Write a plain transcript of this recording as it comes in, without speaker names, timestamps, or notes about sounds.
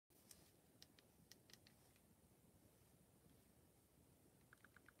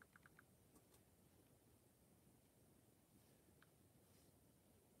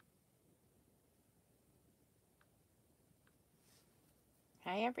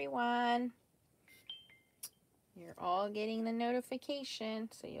Hi, everyone. You're all getting the notification,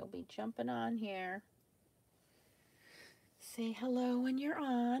 so you'll be jumping on here. Say hello when you're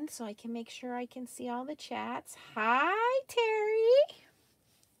on so I can make sure I can see all the chats. Hi,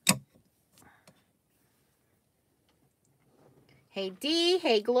 Terry. Hey, Dee.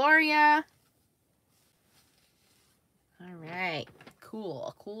 Hey, Gloria. All right.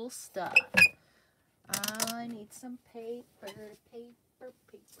 Cool stuff. I need some paper. Okay.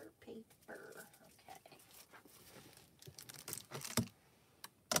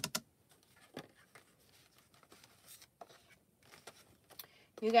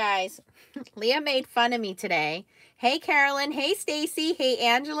 You guys, Leah made fun of me today. Hey, Carolyn. Hey, Stacy. Hey,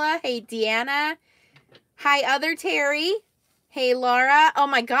 Angela. Hey, Deanna. Hi, other Terry. Hey, Laura. Oh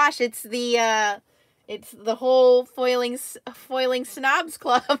my gosh, it's the whole foiling snobs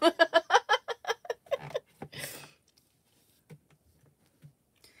club.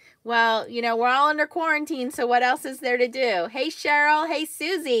 Well, you know, we're all under quarantine, so what else is there to do? Hey, Cheryl. Hey,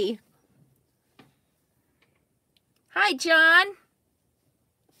 Susie. Hi, John.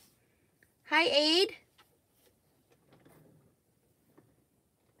 Hi, Aid.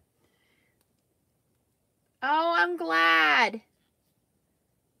 Oh, I'm glad.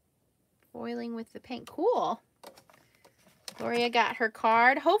 Foiling with the paint. Cool. Gloria got her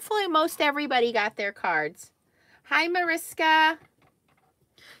card. Hopefully most everybody got their cards. Hi, Mariska.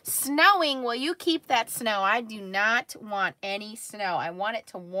 Snowing. Will you keep that snow? I do not want any snow. I want it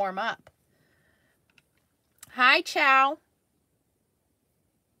to warm up. Hi, Chow.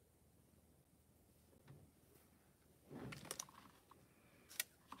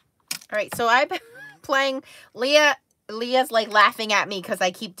 All right, so I've been playing. Leah's like laughing at me because I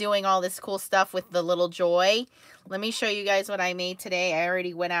keep doing all this cool stuff with the little joy. Let me show you guys what I made today. I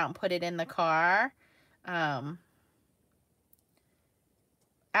already went out and put it in the car.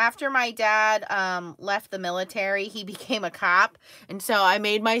 After my dad left the military, he became a cop. And so I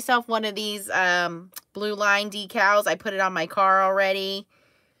made myself one of these blue line decals. I put it on my car already.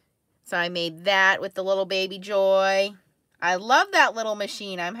 So I made that with the little baby Joy. I love that little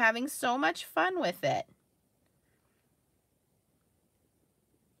machine. I'm having so much fun with it.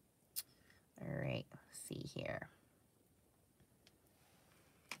 All right, let's see here.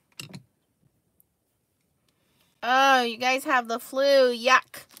 Oh, you guys have the flu.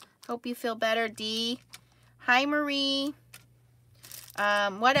 Yuck. Hope you feel better, Dee. Hi, Marie.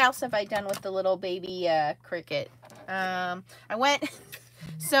 What else have I done with the little baby cricket? I went...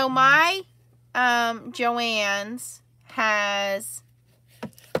 So my Joann's has...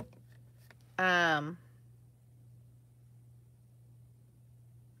 I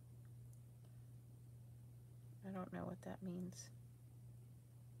don't know what that means.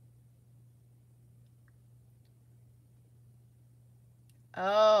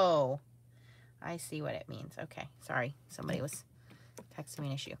 Oh, I see what it means. Okay, sorry. Somebody was texting me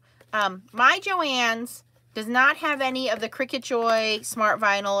an issue. My Joann's does not have any of the Cricut Joy Smart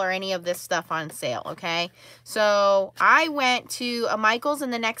Vinyl or any of this stuff on sale, okay? So I went to a Michael's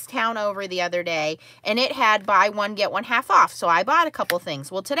in the next town over the other day, and it had buy one, get one half off. So I bought a couple things.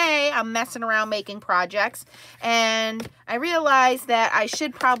 Well, today I'm messing around making projects, and I realized that I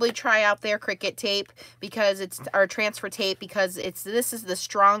should probably try out their Cricut tape because it's, or transfer tape, because this is the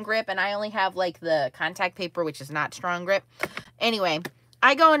strong grip, and I only have like the contact paper, which is not strong grip. Anyway,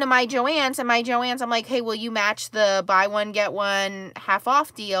 I go into my Joann's, and my Joann's, I'm like, hey, will you match the buy one, get one half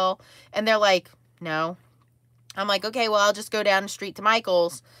off deal? And they're like, no. I'm like, okay, well, I'll just go down the street to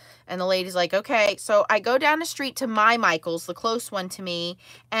Michael's. And the lady's like, okay. So I go down the street to my Michael's, the close one to me.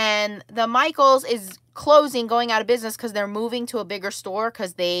 And the Michael's is closing, going out of business because they're moving to a bigger store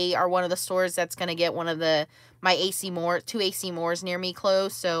because they are one of the stores that's going to get one of my two AC Moores near me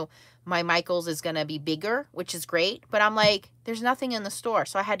closed. So my Michael's is going to be bigger, which is great. But I'm like, there's nothing in the store.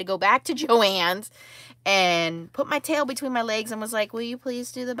 So I had to go back to Joann's and put my tail between my legs and was like, will you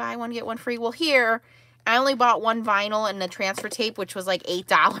please do the buy one, get one free? Well, here, I only bought one vinyl and the transfer tape, which was like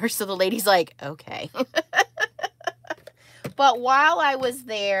 $8. So the lady's like, okay. But while I was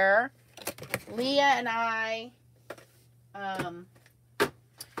there, Leah and I,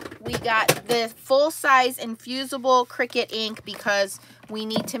 we got the full-size infusible Cricut ink because we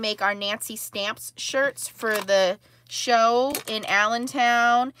need to make our Nancy Stamps shirts for the show in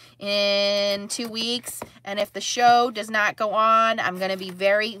Allentown in 2 weeks. And if the show does not go on, I'm going to be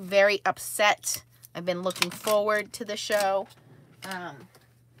very, very upset. I've been looking forward to the show. But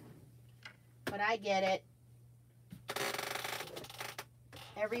I get it.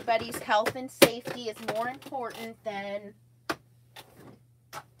 Everybody's health and safety is more important than...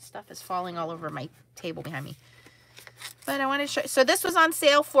 Stuff is falling all over my table behind me. But I want to show, so this was on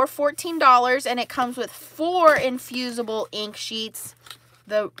sale for $14, and it comes with 4 infusible ink sheets.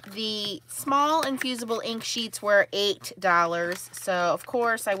 The small infusible ink sheets were $8, so of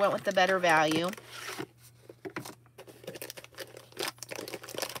course I went with the better value.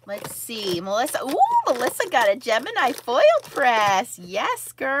 Let's see, Melissa. Ooh, Melissa got a Gemini foil press.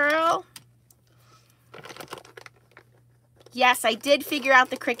 Yes, girl. Yes, I did figure out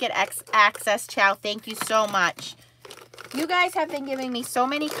the Cricut Access, Chow. Thank you so much. You guys have been giving me so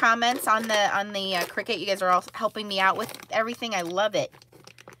many comments on the Cricut. You guys are all helping me out with everything. I love it.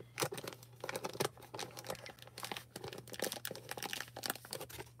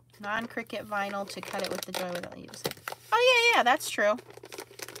 Non-Cricut vinyl to cut it with the joy without leaves. Oh yeah, that's true.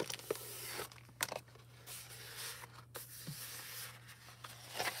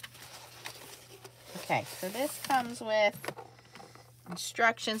 Okay, so this comes with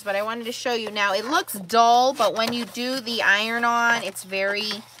instructions, but I wanted to show you. Now, it looks dull, but when you do the iron on, it's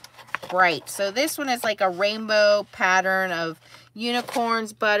very bright. So this one is like a rainbow pattern of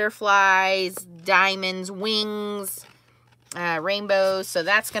unicorns, butterflies, diamonds, wings, rainbows. So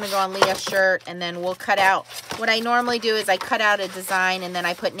that's going to go on Leah's shirt, and then we'll cut out. What I normally do is I cut out a design, and then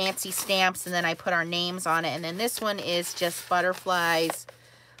I put Nancy stamps, and then I put our names on it. And then this one is just butterflies,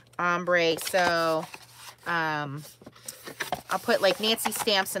 ombre. So I'll put like Nancy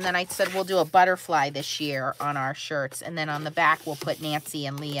stamps, and then I said we'll do a butterfly this year on our shirts, and then on the back we'll put Nancy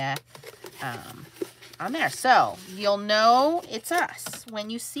and Leah on there. So you'll know it's us when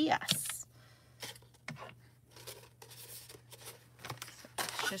you see us.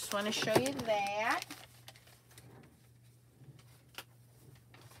 So just want to show you that.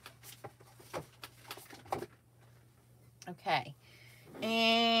 Okay.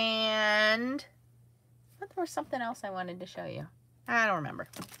 And there was something else I wanted to show you. I don't remember.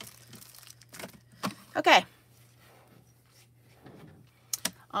 Okay.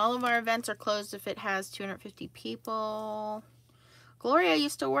 All of our events are closed if it has 250 people. Gloria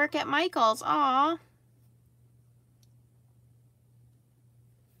used to work at Michael's. Aw.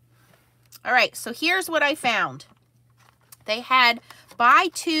 All right, so here's what I found. They had buy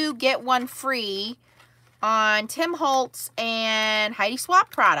 2, get 1 free on Tim Holtz and Heidi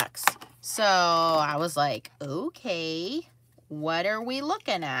Swapp products. So I was like, okay, what are we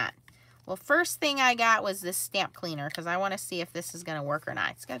looking at? Well, first thing I got was this stamp cleaner because I want to see if this is going to work or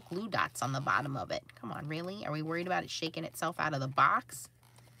not. It's got glue dots on the bottom of it. Come on, really? Are we worried about it shaking itself out of the box?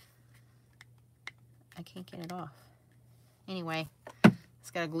 I can't get it off. Anyway,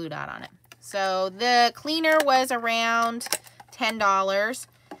 it's got a glue dot on it. So the cleaner was around $10.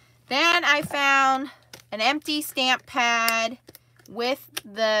 Then I found an empty stamp pad with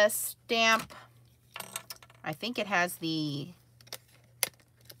the stamp. I think it has the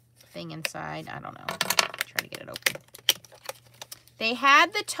thing inside. I don't know. Try to get it open. They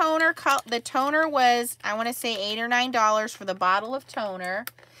had the toner. The toner was, I want to say, $8 or $9 for the bottle of toner.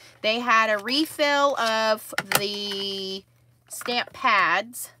 They had a refill of the stamp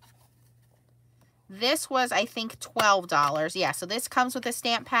pads. This was, I think, $12. Yeah, so this comes with a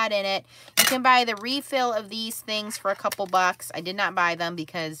stamp pad in it. You can buy the refill of these things for a couple bucks. I did not buy them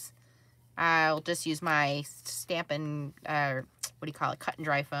because I'll just use my stamp and, what do you call it, cut and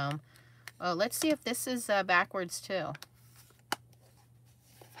dry foam. Oh, let's see if this is backwards too.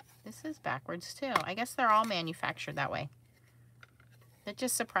 This is backwards too. I guess they're all manufactured that way. It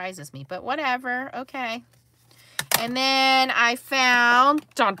just surprises me, but whatever. Okay. And then I found,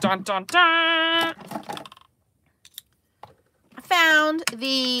 dun, dun, dun, dun, I found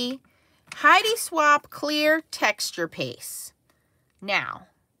the Heidi Swapp Clear Texture Paste. Now,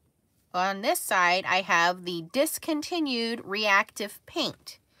 on this side, I have the Discontinued Reactive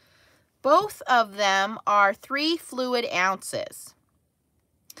Paint. Both of them are 3 fluid ounces.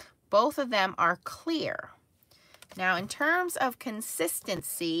 Both of them are clear. Now, in terms of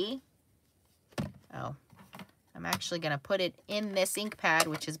consistency, oh, I'm actually going to put it in this ink pad,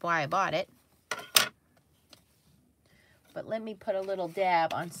 which is why I bought it. But let me put a little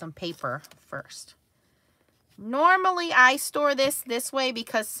dab on some paper first. Normally, I store this way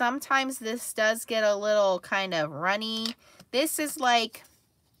because sometimes this does get a little kind of runny. This is like,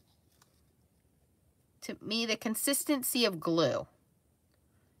 to me, the consistency of glue.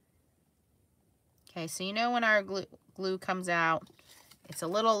 Okay, so you know when our glue comes out, it's a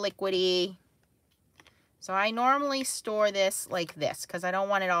little liquidy. So I normally store this like this because I don't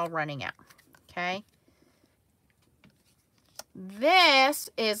want it all running out, okay? This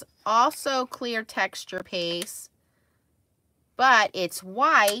is also clear texture paste, but it's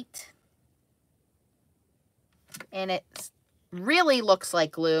white, and it really looks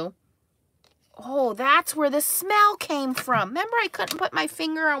like glue. Oh, that's where the smell came from. Remember I couldn't put my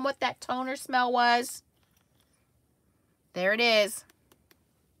finger on what that toner smell was? There it is.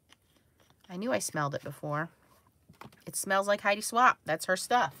 I knew I smelled it before. It smells like Heidi Swapp. That's her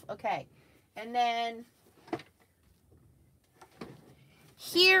stuff. Okay. And then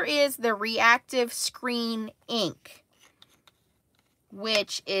here is the Reactive Screen ink,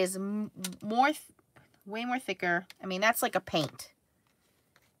 which is way more thicker. I mean, that's like a paint.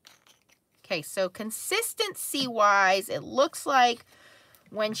 Okay, so consistency-wise, it looks like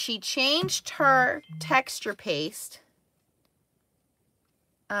when she changed her texture paste,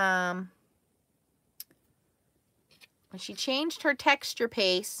 when she changed her texture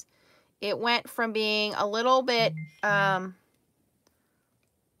paste, it went from being a little bit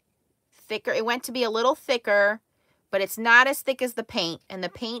thicker. It went to be a little thicker, but it's not as thick as the paint, and the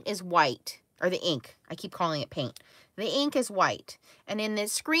paint is white, or the ink. I keep calling it paint. The ink is white, and in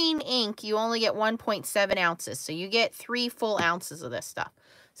this screen ink, you only get 1.7 ounces, so you get 3 full ounces of this stuff.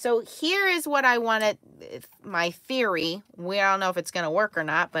 So here is what I wanted, my theory. We don't know if it's going to work or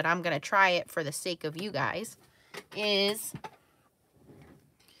not, but I'm going to try it for the sake of you guys, is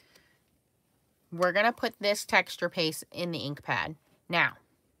we're going to put this texture paste in the ink pad. Now,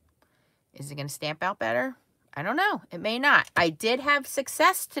 is it going to stamp out better? I don't know. It may not. I did have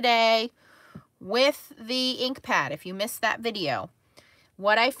success today with the ink pad. If you missed that video,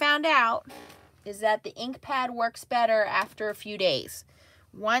 what I found out is that the ink pad works better after a few days.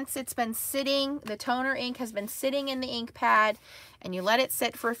 Once it's been sitting, the toner ink has been sitting in the ink pad, and you let it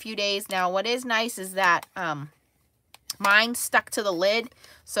sit for a few days. Now, what is nice is that mine stuck to the lid,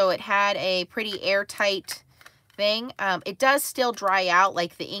 so it had a pretty airtight thing. It does still dry out,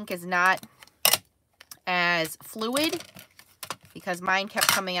 like the ink is not as fluid, because mine kept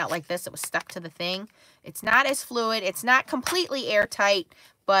coming out like this. It was stuck to the thing. It's not as fluid. It's not completely airtight,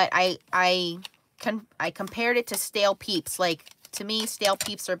 but I compared it to stale Peeps. Like, to me, stale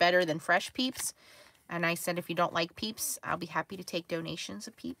Peeps are better than fresh Peeps. And I said, if you don't like Peeps, I'll be happy to take donations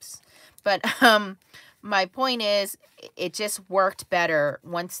of Peeps. But my point is, it just worked better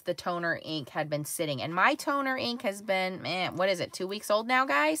once the toner ink had been sitting. And my toner ink has been, man, what is it, 2 weeks old now,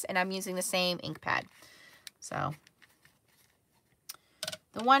 guys? And I'm using the same ink pad. So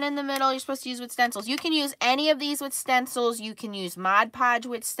the one in the middle you're supposed to use with stencils. You can use any of these with stencils. You can use Mod Podge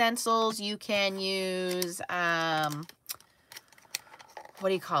with stencils. You can use, what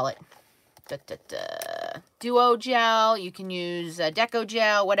do you call it? Duo gel. You can use Deco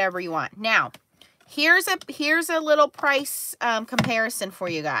gel, whatever you want. Now, here's a little price comparison for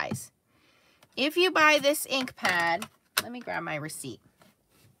you guys. If you buy this ink pad, let me grab my receipt.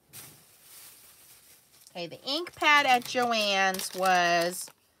 Okay, the ink pad at Joann's was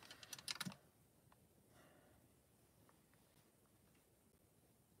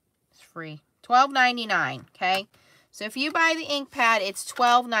free, $12.99. Okay, so if you buy the ink pad, it's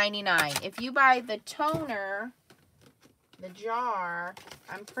 $12.99. If you buy the toner, the jar,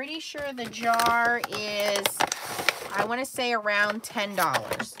 I'm pretty sure the jar is, I want to say, around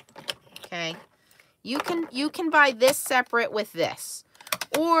 $10. Okay, you can buy this separate with this,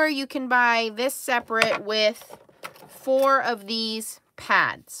 or you can buy this separate with 4 of these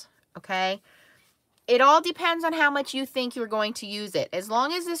pads. Okay, it all depends on how much you think you're going to use it. As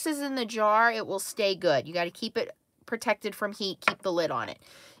long as this is in the jar, it will stay good. You got to keep it protected from heat, keep the lid on it.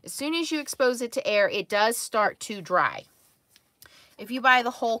 As soon as you expose it to air, it does start to dry. If you buy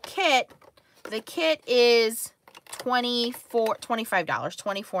the whole kit, the kit is $25,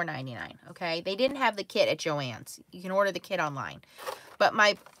 $24.99. Okay, they didn't have the kit at Joann's. You can order the kit online. But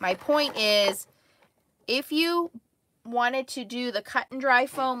my point is, if you wanted to do the cut and dry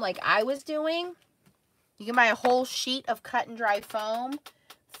foam like I was doing, you can buy a whole sheet of cut and dry foam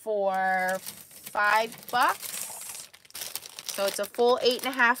for $5. So it's a full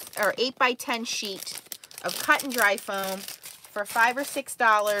 8.5 or 8 by 10 sheet of cut and dry foam for $5 or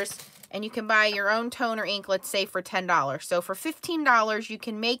 $6, and you can buy your own toner ink, let's say for $10. So for $15, you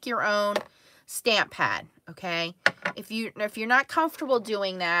can make your own stamp pad. Okay, if you're not comfortable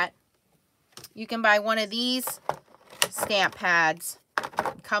doing that, you can buy one of these stamp pads.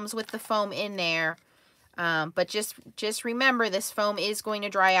 It comes with the foam in there. But just remember, this foam is going to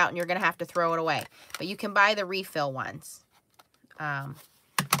dry out and you're going to have to throw it away. But you can buy the refill ones on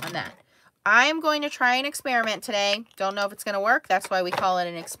that. I'm going to try an experiment today. Don't know if it's going to work. That's why we call it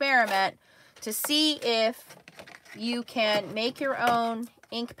an experiment, to see if you can make your own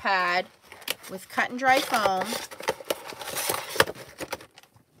ink pad with cut and dry foam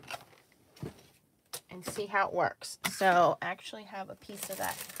and see how it works. So I actually have a piece of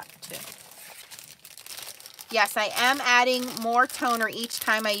that cut too. Yes, I am adding more toner each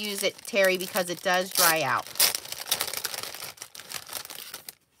time I use it, Terry, because it does dry out.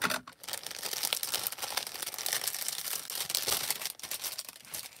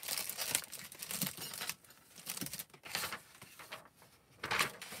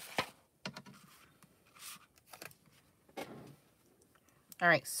 All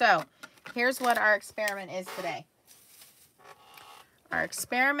right, so here's what our experiment is today. Our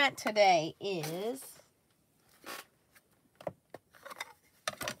experiment today is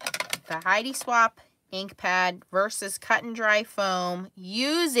the Heidi Swapp ink pad versus cut and dry foam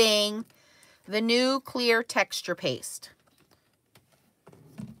using the new clear texture paste.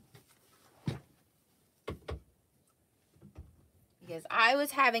 Because I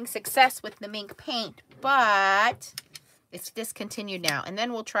was having success with the mink paint, but it's discontinued now. And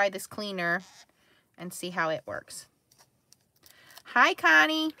then we'll try this cleaner and see how it works. Hi,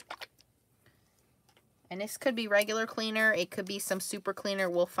 Connie. And this could be regular cleaner. It could be some super cleaner.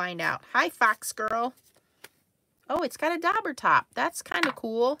 We'll find out. Hi, Fox Girl. Oh, it's got a dauber top. That's kind of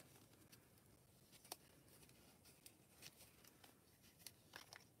cool.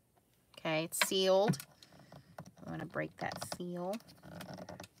 Okay, it's sealed. I want to break that seal.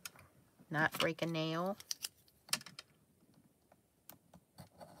 Not break a nail.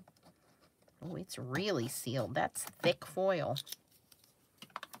 Oh, it's really sealed. That's thick foil.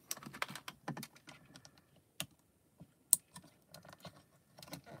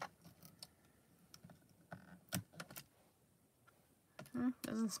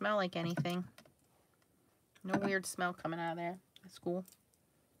 Doesn't smell like anything. No weird smell coming out of there. That's cool.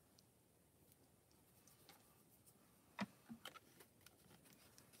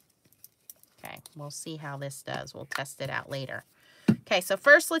 Okay, we'll see how this does. We'll test it out later. Okay, so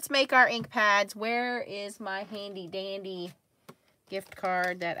first let's make our ink pads. Where is my handy dandy gift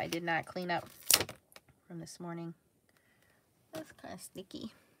card that I did not clean up from this morning? That's kind of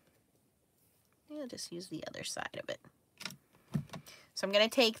sticky. I'll just use the other side of it. So I'm going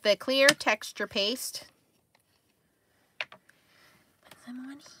to take the clear texture paste. Put some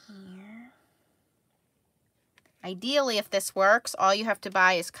on here. Ideally, if this works, all you have to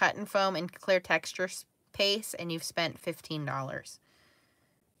buy is cut and foam and clear texture paste, and you've spent $15.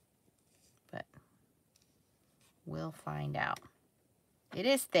 But we'll find out. It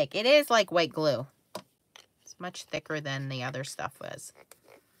is thick. It is like white glue. It's much thicker than the other stuff was.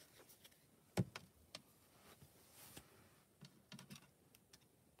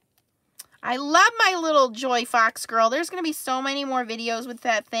 I love my little Joy Fox girl. There's going to be so many more videos with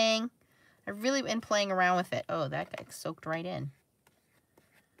that thing. I've really been playing around with it. Oh, that got soaked right in.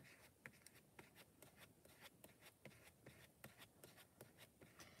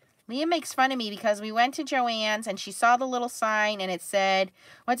 Leah makes fun of me because we went to Joann's and she saw the little sign and it said,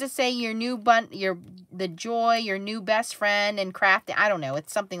 what's it say? Your new the Joy, your new best friend and crafting. I don't know.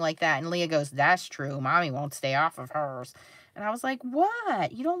 It's something like that. And Leah goes, that's true. Mommy won't stay off of hers. And I was like,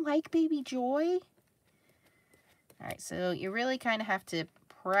 what? You don't like Baby Joy? All right, so you really kind of have to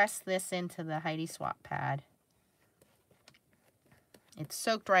press this into the Heidi Swapp pad. It's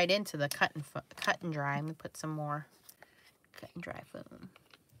soaked right into the cut and dry. Let me put some more cut and dry foam.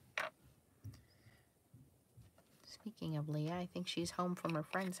 Speaking of Leah, I think she's home from her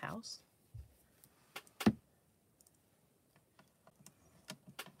friend's house.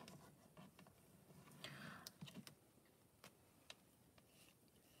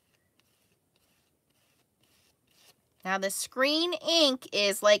 Now the screen ink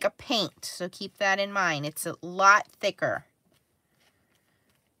is like a paint, so keep that in mind. It's a lot thicker.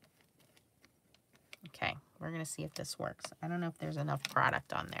 Okay, we're going to see if this works. I don't know if there's enough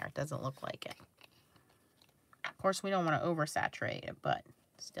product on there. It doesn't look like it. Of course, we don't want to oversaturate it, but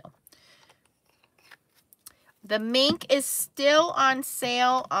still. The Mink is still on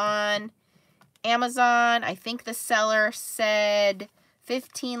sale on Amazon. I think the seller said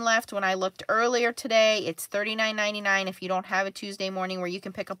 15 left when I looked earlier today. It's $39.99 if you don't have a Tuesday morning where you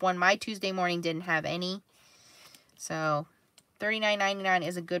can pick up one. My Tuesday morning didn't have any. So $39.99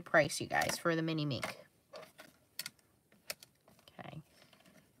 is a good price, you guys, for the mini Mink. Okay.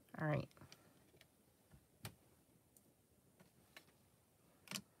 All right.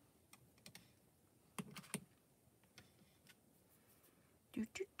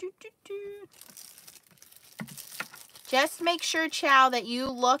 Just make sure, Chow, that you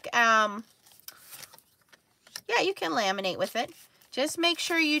look, yeah, you can laminate with it. Just make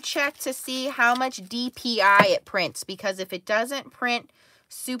sure you check to see how much DPI it prints, because if it doesn't print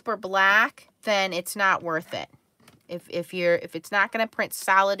super black, then it's not worth it. If it's not going to print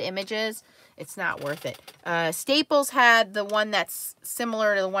solid images, it's not worth it. Staples had the one that's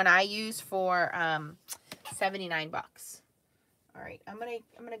similar to the one I use for 79 bucks. All right, I'm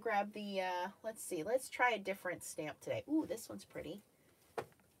gonna grab the let's see, let's try a different stamp today. Ooh, this one's pretty.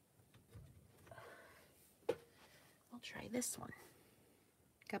 I'll try this one.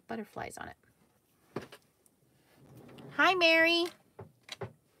 Got butterflies on it. Hi, Mary.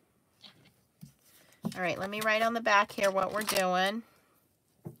 All right, let me write on the back here what we're doing.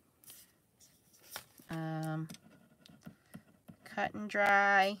 Cut and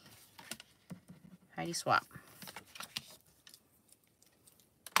dry. Heidi Swapp.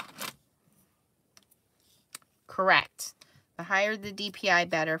 Correct. The higher the DPI,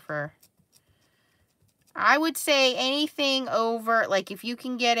 better for... I would say anything over, like if you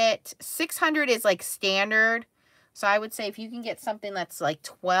can get it, 600 is like standard. So I would say if you can get something that's like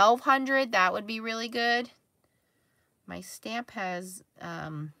 1200, that would be really good. My stamp has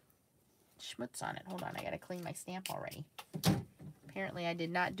schmutz on it. Hold on, I gotta clean my stamp already. Apparently I did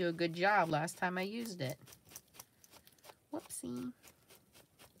not do a good job last time I used it. Whoopsie.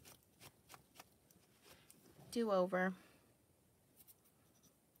 Do over.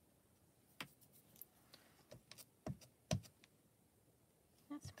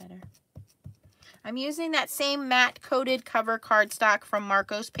 That's better. I'm using that same matte coated cover cardstock from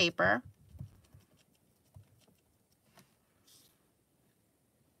Marco's Paper.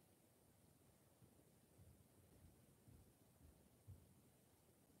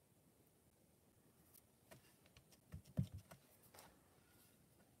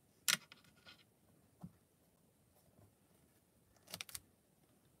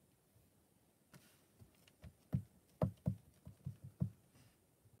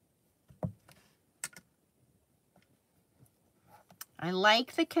 I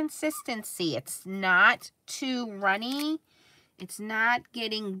like the consistency. It's not too runny. It's not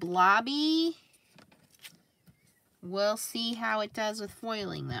getting blobby. We'll see how it does with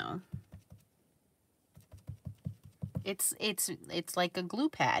foiling though. It's like a glue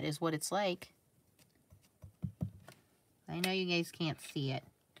pad is what it's like. I know you guys can't see it.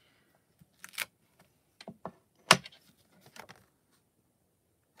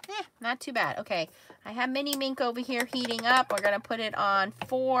 Not too bad. Okay, I have mini mink over here heating up. We're going to put it on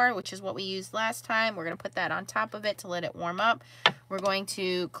 4, which is what we used last time. We're going to put that on top of it to let it warm up. We're going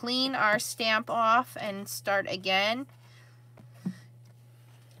to clean our stamp off and start again.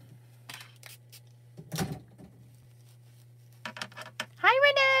 Hi,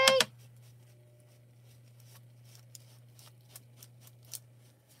 Renee!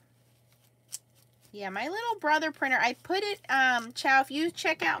 Yeah, my little brother printer, I put it, Chow, if you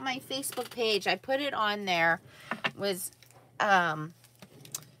check out my Facebook page, I put it on there, was,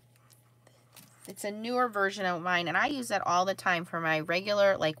 it's a newer version of mine, and I use that all the time for my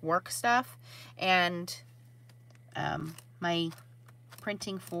regular, like, work stuff, and, my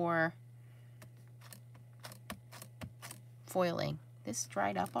printing for foiling. This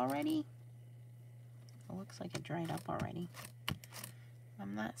dried up already? It looks like it dried up already.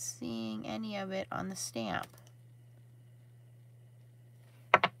 I'm not seeing any of it on the stamp.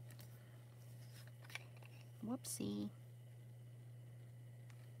 Whoopsie.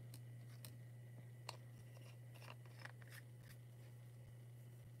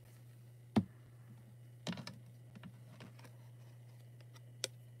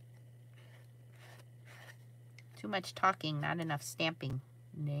 Too much talking, not enough stamping.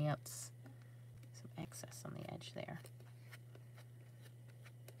 Nance. Some excess on the edge there.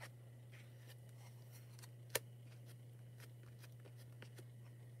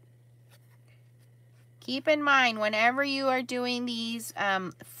 Keep in mind, whenever you are doing these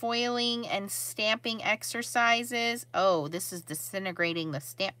foiling and stamping exercises, oh, this is disintegrating the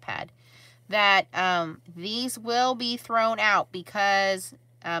stamp pad, that these will be thrown out because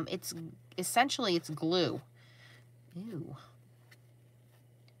it's essentially it's glue. Ew.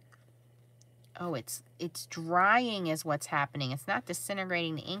 Oh, it's drying is what's happening. It's not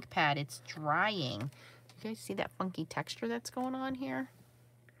disintegrating the ink pad, it's drying. You guys see that funky texture that's going on here?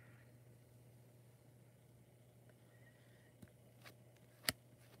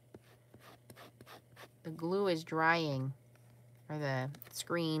 The glue is drying, or the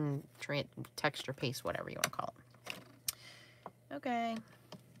screen texture paste, whatever you want to call it. Okay,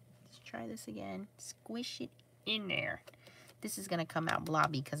 let's try this again. Squish it in there. This is going to come out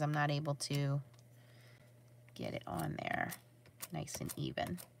blobby because I'm not able to get it on there nice and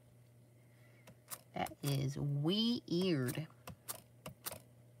even. That is weird.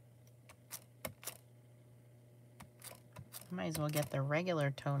 Might as well get the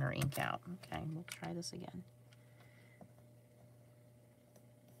regular toner ink out. Okay, we'll try this again.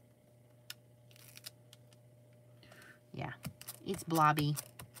 Yeah, it's blobby.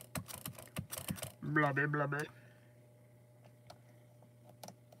 Blubber, blubber.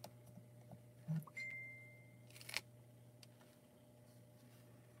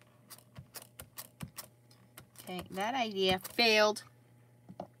 Okay, that idea failed.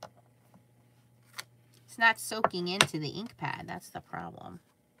 It's not soaking into the ink pad. That's the problem.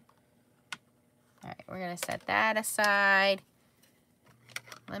 All right, we're going to set that aside.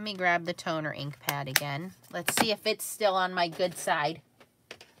 Let me grab the toner ink pad again. Let's see if it's still on my good side.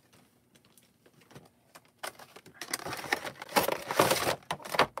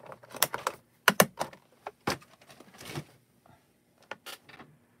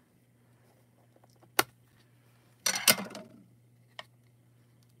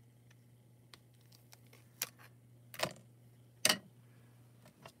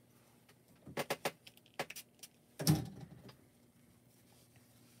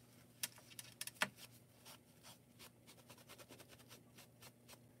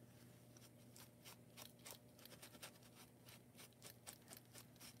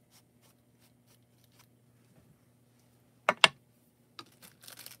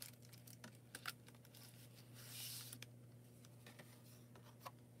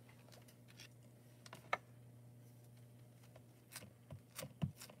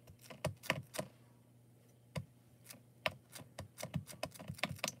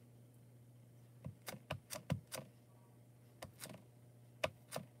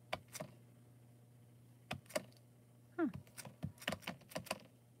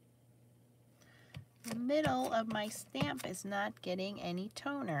 The middle of my stamp is not getting any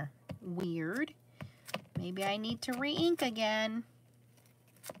toner. Weird. Maybe I need to re-ink again.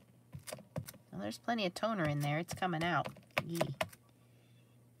 Well, there's plenty of toner in there. It's coming out. Yee.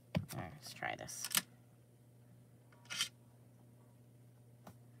 All right, let's try this.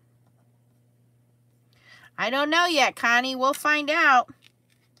 I don't know yet, Connie. We'll find out.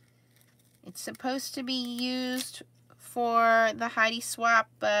 It's supposed to be used for the Heidi Swapp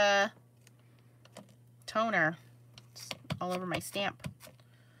toner. It's all over my stamp.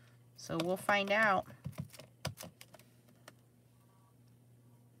 So we'll find out.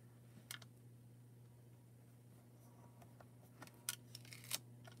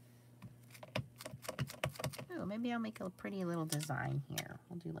 Oh, maybe I'll make a pretty little design here.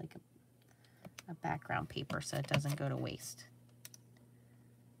 We'll do like a background paper so it doesn't go to waste.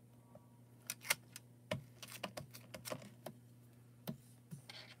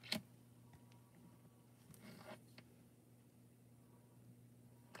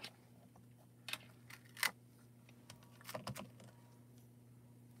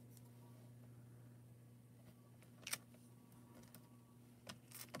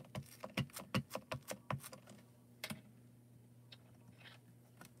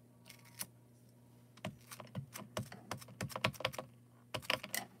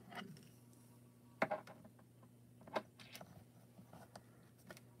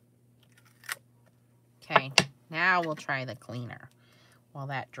 Okay, now we'll try the cleaner while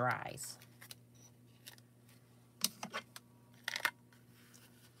that dries.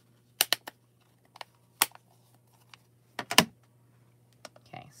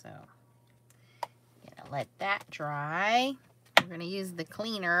 Okay, so gonna let that dry. We're gonna use the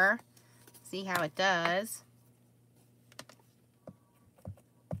cleaner, see how it does.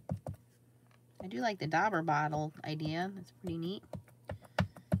 I do like the dauber bottle idea. That's pretty neat.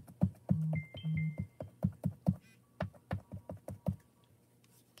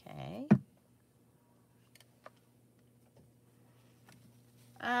 Okay.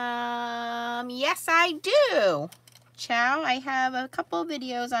 Yes, I do. Chow, I have a couple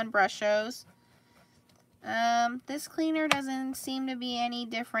videos on brush shows. This cleaner doesn't seem to be any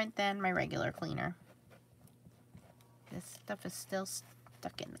different than my regular cleaner. This stuff is still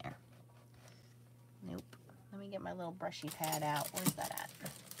stuck in there. Nope. Let me get my little brushy pad out. Where's that at?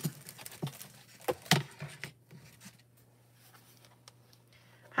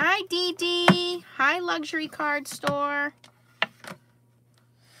 Hi, Dee Dee. Hi, Luxury Card Store.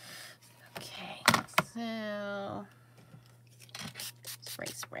 Okay, so spray,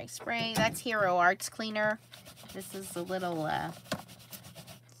 spray, spray. That's Hero Arts cleaner. This is a little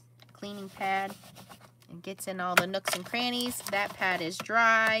cleaning pad. It gets in all the nooks and crannies. That pad is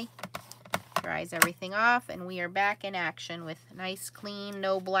dry. Dries everything off, and we are back in action with nice, clean,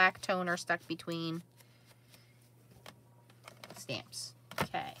 no black toner stuck between stamps.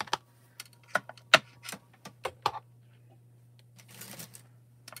 Okay.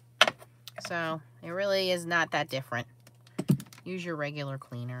 So it really is not that different. Use your regular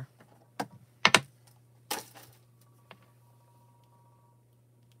cleaner.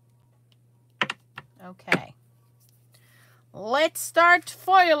 Okay. Let's start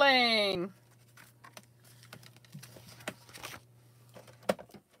foiling.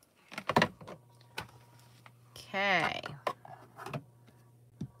 Okay.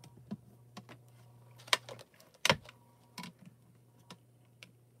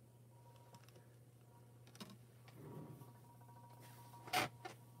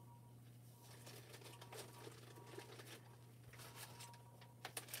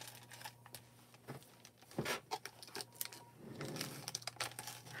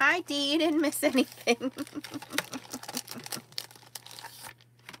 Hi, Dee. You didn't miss anything.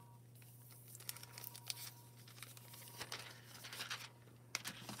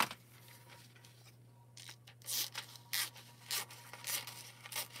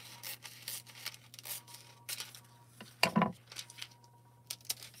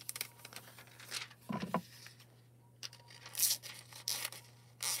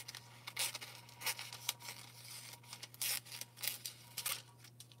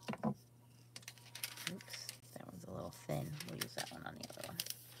 Thin. We'll use that one on the other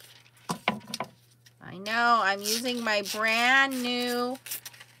one. I know, I'm using my brand new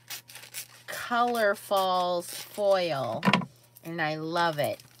Color Falls foil and I love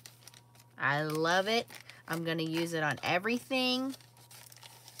it. I love it. I'm going to use it on everything.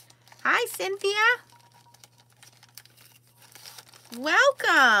 Hi, Cynthia.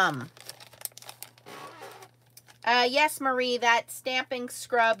 Welcome. Yes, Marie, that stamping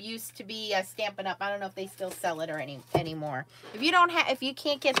scrub used to be Stampin' Up. I don't know if they still sell it or anymore. If you don't have, if you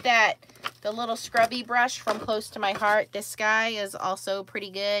can't get that, the little scrubby brush from Close to My Heart, this guy is also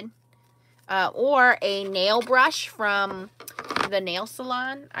pretty good. Or a nail brush from the nail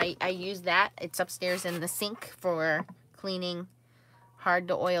salon. I use that. It's upstairs in the sink for cleaning hard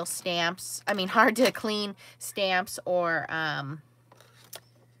to oil stamps. I mean, hard to clean stamps or,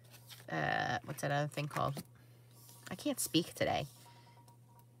 what's that other thing called? I can't speak today.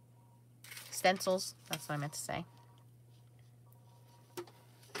 Stencils. That's what I meant to say.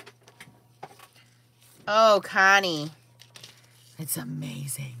 Oh, Connie. It's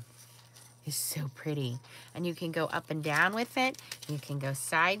amazing. It's so pretty. And you can go up and down with it. You can go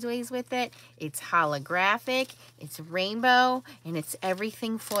sideways with it. It's holographic. It's rainbow. And it's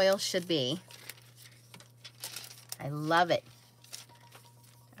everything foil should be. I love it.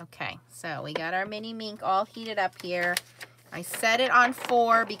 Okay, so we got our mini mink all heated up here. I set it on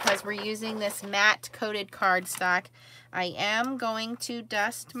 4 because we're using this matte coated cardstock. I am going to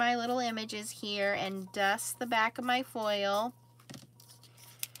dust my little images here and dust the back of my foil.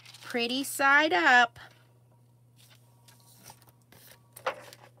 Pretty side up.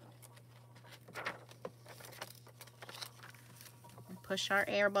 Push our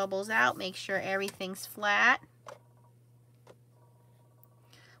air bubbles out, make sure everything's flat.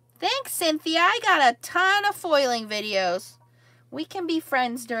 Thanks, Cynthia. I got a ton of foiling videos. We can be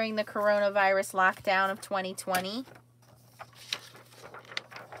friends during the coronavirus lockdown of 2020.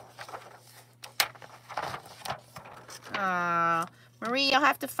 Marie, you'll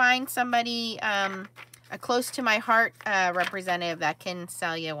have to find somebody, a Close to My Heart representative that can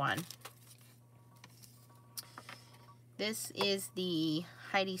sell you one. This is the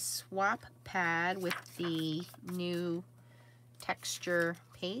Heidi Swapp pad with the new texture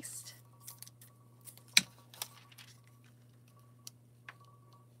paste.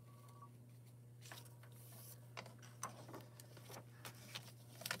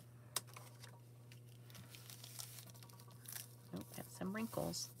 Oh, got some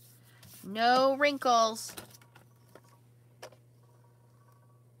wrinkles. No wrinkles.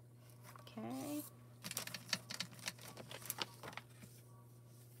 Okay.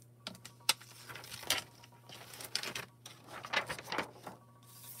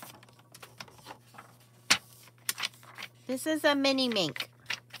 This is a mini mink.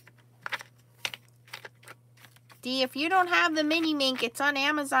 Dee, if you don't have the mini mink, it's on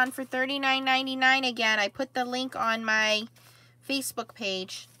Amazon for $39.99 again. I put the link on my Facebook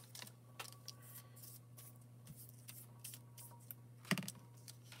page.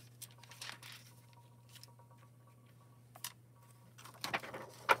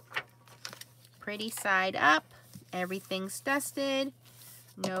 Pretty side up. Everything's dusted.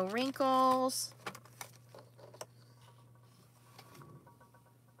 No wrinkles.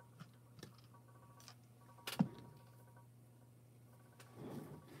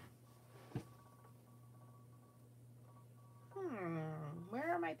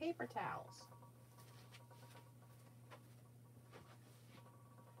 Where are my paper towels?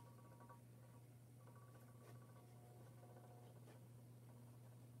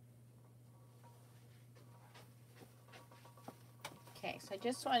 Okay, so I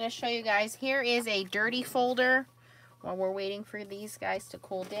just want to show you guys, here is a dirty folder while we're waiting for these guys to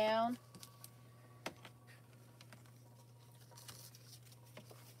cool down.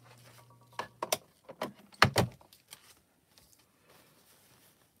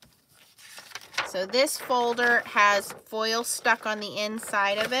 So this folder has foil stuck on the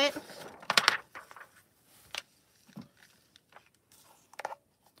inside of it.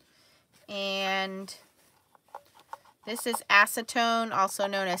 And this is acetone, also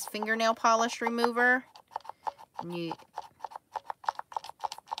known as fingernail polish remover. And you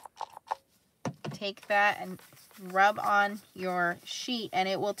take that and rub on your sheet, and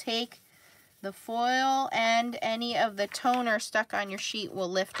it will take the foil, and any of the toner stuck on your sheet will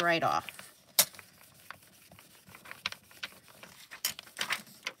lift right off.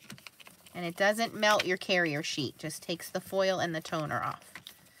 And it doesn't melt your carrier sheet, just takes the foil and the toner off.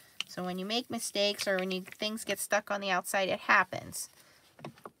 So when you make mistakes or when things get stuck on the outside, it happens.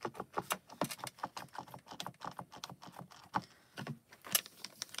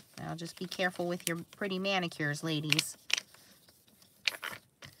 Now just be careful with your pretty manicures, ladies.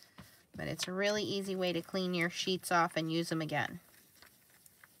 But it's a really easy way to clean your sheets off and use them again.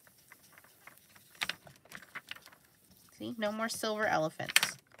 See, no more silver elephants.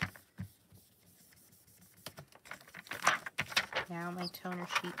 Now my toner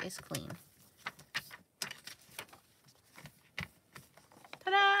sheet is clean.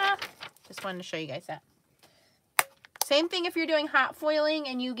 Ta-da! Just wanted to show you guys that. Same thing if you're doing hot foiling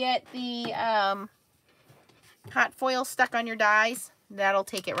and you get the hot foil stuck on your dies. That'll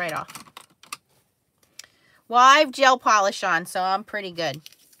take it right off. Well, I have gel polish on, so I'm pretty good.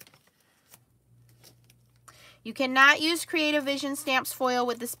 You cannot use Creative Vision Stamps foil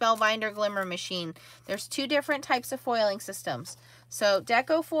with the Spellbinder Glimmer machine. There's two different types of foiling systems. So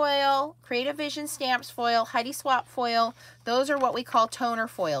Deco foil, Creative Vision Stamps foil, Heidi Swapp foil, those are what we call toner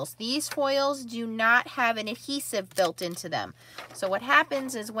foils. These foils do not have an adhesive built into them. So what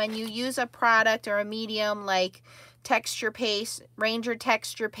happens is when you use a product or a medium like texture paste, Ranger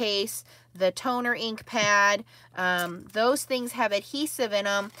texture paste, the toner ink pad, those things have adhesive in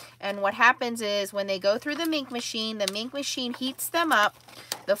them, and what happens is when they go through the mink machine heats them up,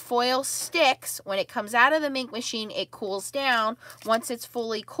 the foil sticks. When it comes out of the mink machine, it cools down. Once it's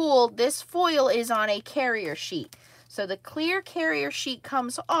fully cooled, this foil is on a carrier sheet. So the clear carrier sheet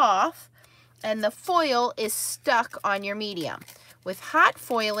comes off and the foil is stuck on your medium. With hot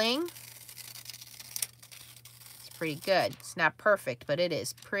foiling, pretty good. It's not perfect, but it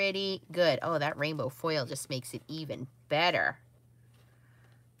is pretty good. Oh, that rainbow foil just makes it even better.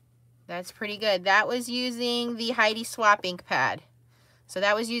 That's pretty good. That was using the Heidi Swapp ink pad. So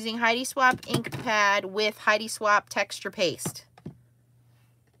that was using Heidi Swapp ink pad with Heidi Swapp texture paste.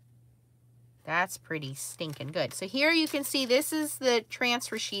 That's pretty stinking good. So here you can see this is the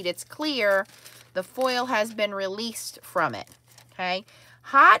transfer sheet. It's clear. The foil has been released from it. Okay.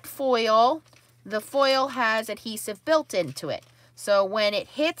 Hot foil, the foil has adhesive built into it. So when it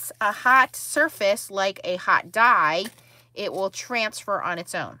hits a hot surface like a hot die, it will transfer on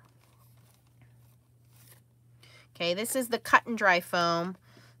its own. Okay, this is the cut and dry foam.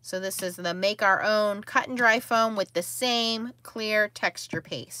 So this is the make our own cut and dry foam with the same clear texture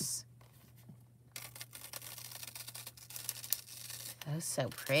paste. Oh, so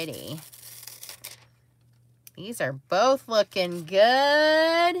pretty. These are both looking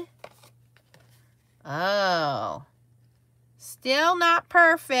good. Oh, still not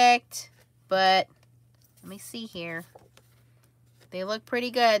perfect, but let me see here. They look pretty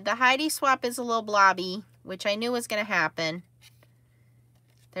good. The Heidi Swapp is a little blobby, which I knew was going to happen.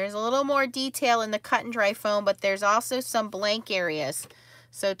 There's a little more detail in the cut and dry foam, but there's also some blank areas.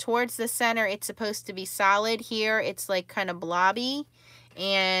 So towards the center, it's supposed to be solid. Here, it's like kind of blobby.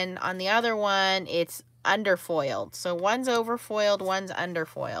 And on the other one, it's underfoiled. So one's overfoiled, one's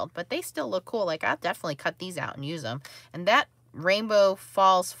underfoiled, but they still look cool. Like, I'll definitely cut these out and use them. And that Rainbow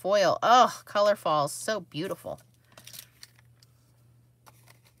Falls foil, oh, Color Falls, so beautiful.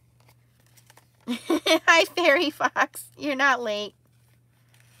 Hi, Fairy Fox. You're not late.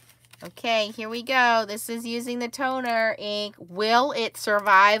 Okay, here we go. This is using the toner ink. Will it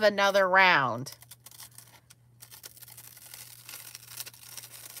survive another round?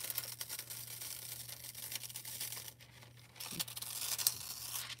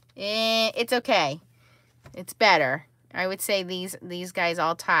 It's okay. It's better. I would say these guys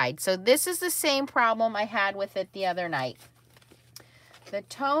all tied. So this is the same problem I had with it the other night. The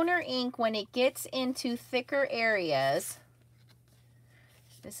toner ink, when it gets into thicker areas,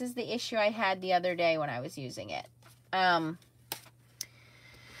 this is the issue I had the other day when I was using it.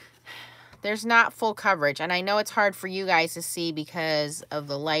 There's not full coverage, and I know it's hard for you guys to see because of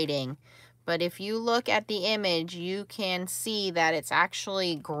the lighting. But if you look at the image, you can see that it's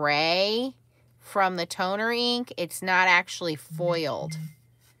actually gray from the toner ink. It's not actually foiled.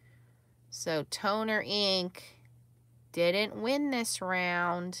 So toner ink Didn't win this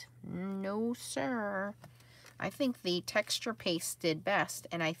round. No, sir. I think the texture paste did best,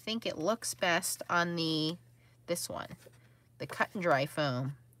 and I think it looks best on this one, the cut and dry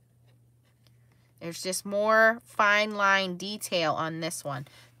foam. There's just more fine line detail on this one.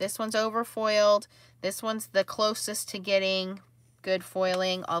 This one's overfoiled. This one's the closest to getting good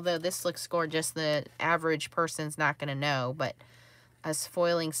foiling, although this looks gorgeous. The average person's not going to know, but us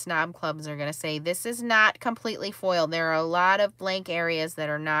foiling snob clubs are going to say this is not completely foiled. There are a lot of blank areas that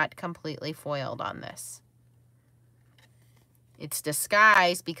are not completely foiled on this. It's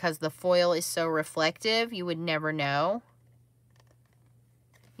disguised because the foil is so reflective, you would never know.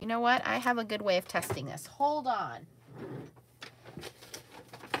 You know what? I have a good way of testing this. Hold on.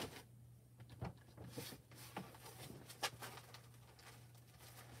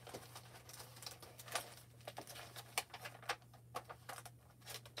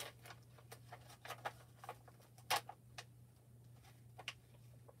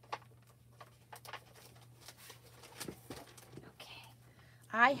 Okay.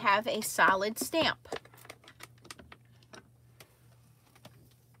 I have a solid stamp.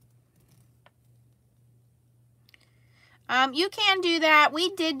 You can do that.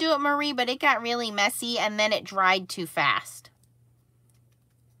 We did do it, Marie, but it got really messy and then it dried too fast.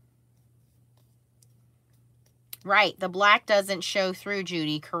 Right, the black doesn't show through,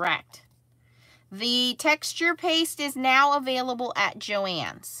 Judy, correct. The texture paste is now available at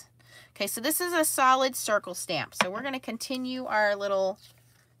Joann's. Okay, so this is a solid circle stamp. So we're going to continue our little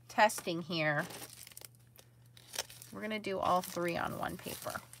testing here. We're going to do all three on one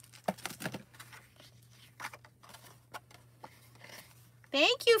paper.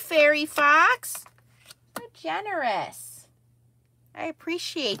 Thank you, Fairy Fox. You're generous. I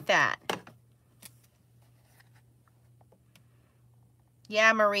appreciate that.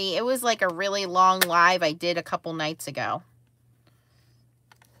 Yeah, Marie, it was like a really long live I did a couple nights ago.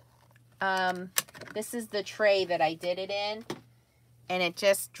 This is the tray that I did it in, and it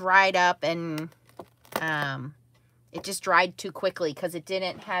just dried up, and it just dried too quickly because it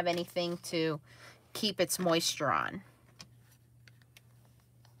didn't have anything to keep its moisture on.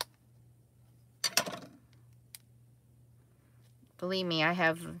 Believe me, I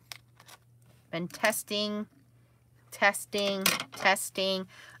have been testing.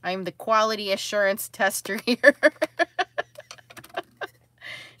 I'm the quality assurance tester here.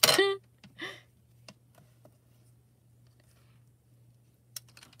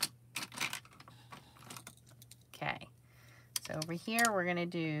 Okay, so over here we're going to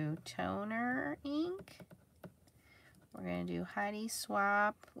do toner ink. We're going to do Heidi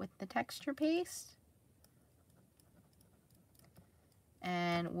Swapp with the texture paste.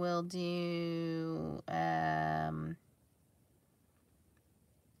 And we'll do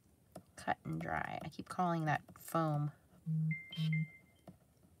cut and dry. I keep calling that foam.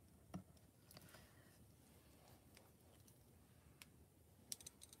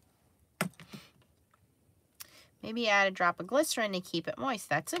 Maybe add a drop of glycerin to keep it moist.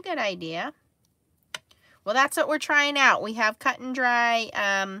 That's a good idea. Well, that's what we're trying out. We have cut and dry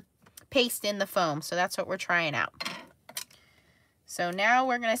paste in the foam, so that's what we're trying out. So now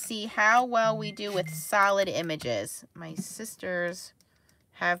we're going to see how well we do with solid images. My sisters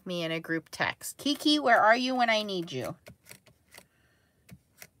have me in a group text. Kiki, where are you when I need you?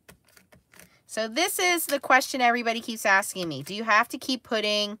 So this is the question everybody keeps asking me. Do you have to keep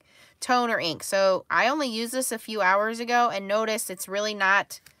putting toner ink? So I only used this a few hours ago and notice it's really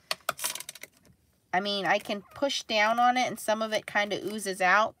not... I mean, I can push down on it and some of it kind of oozes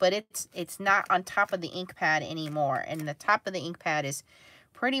out, but it's not on top of the ink pad anymore. And the top of the ink pad is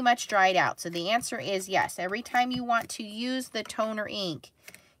pretty much dried out. So the answer is yes. Every time you want to use the toner ink,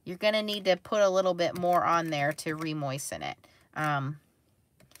 you're going to need to put a little bit more on there to re-moisten it. And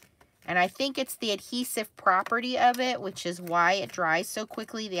I think it's the adhesive property of it, which is why it dries so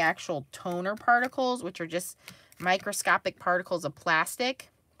quickly. The actual toner particles, which are just microscopic particles of plastic.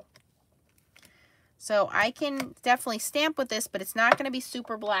 So I can definitely stamp with this, but it's not going to be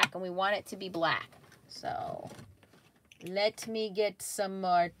super black, and we want it to be black. So let me get some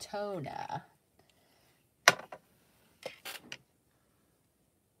more toner.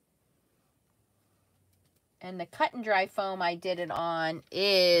 And the cut and dry foam I did it on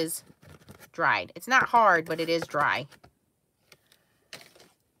is dried. It's not hard, but it is dry.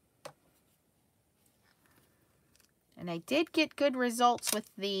 And I did get good results with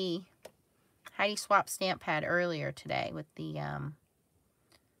the Heidi Swapp stamp pad earlier today with the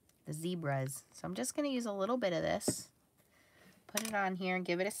zebras. So I'm just going to use a little bit of this. Put it on here and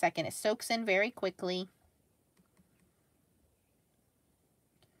give it a second. It soaks in very quickly.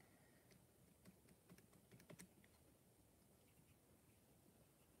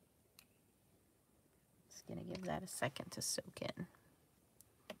 Gonna give that a second to soak in.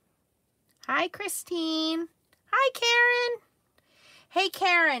 Hi, Christine. Hi, Karen. Hey,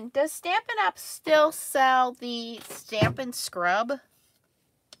 Karen, does Stampin' Up! Still sell the Stampin' Scrub?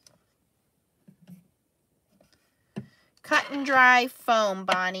 Cut and dry foam,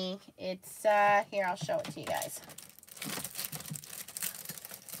 Bonnie. It's, here, I'll show it to you guys.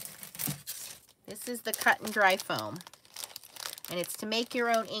 This is the cut and dry foam. And it's to make your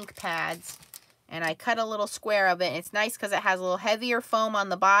own ink pads. And I cut a little square of it. It's nice because it has a little heavier foam on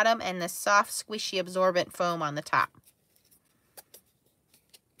the bottom and this soft, squishy, absorbent foam on the top.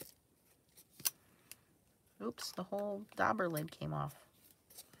 Oops, the whole dauber lid came off.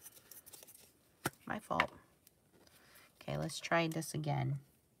 My fault. Okay, let's try this again.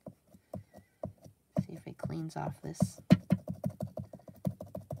 See if it cleans off this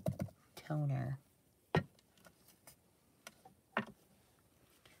toner.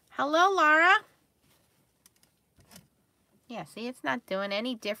 Hello, Laura. Yeah, see, it's not doing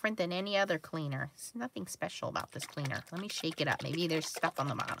any different than any other cleaner. There's nothing special about this cleaner. Let me shake it up. Maybe there's stuff on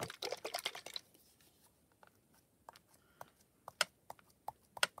the bottom.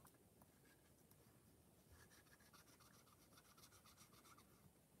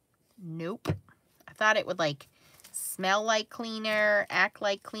 Nope. I thought it would like smell like cleaner, act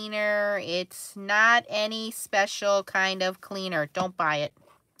like cleaner. It's not any special kind of cleaner. Don't buy it.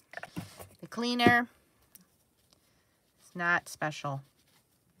 The cleaner is not special.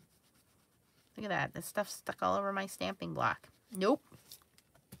 Look at that. This stuff's stuck all over my stamping block. Nope.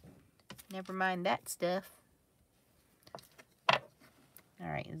 Never mind that stuff. All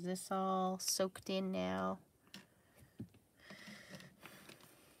right, is this all soaked in now?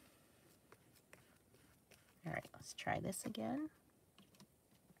 All right, let's try this again.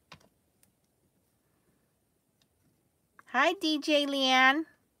 Hi, DJ Leanne.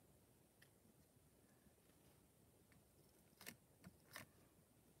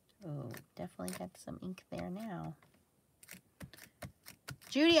 Oh, definitely got some ink there now.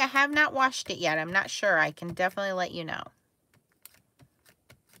 Judy, I have not washed it yet. I'm not sure. I can definitely let you know.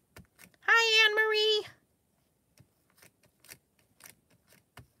 Hi, Anne-Marie.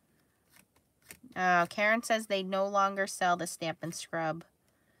 Oh, Karen says they no longer sell the Stampin' Scrubby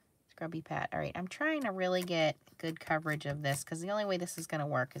pad. All right, I'm trying to really get good coverage of this because the only way this is going to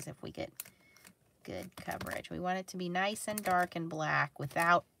work is if we get good coverage. We want it to be nice and dark and black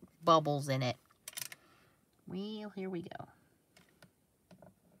without bubbles in it. Well, here we go.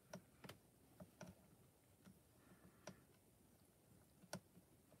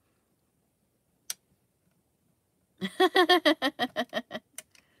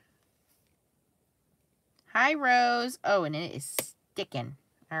 Hi, Rose. Oh, and it is sticking.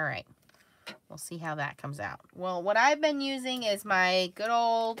 All right. We'll see how that comes out. Well, what I've been using is my good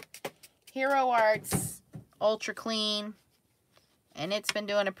old Hero Arts Ultra Clean. And it's been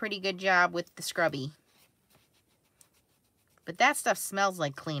doing a pretty good job with the scrubby. But that stuff smells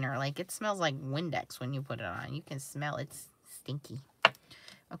like cleaner. Like, it smells like Windex when you put it on. You can smell it's stinky.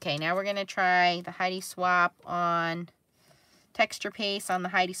 Okay, now we're going to try the Heidi Swapp on texture paste on the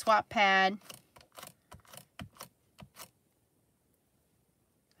Heidi Swapp pad.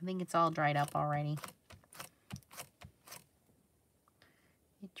 I think it's all dried up already.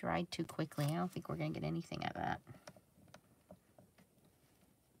 It dried too quickly. I don't think we're going to get anything out of that.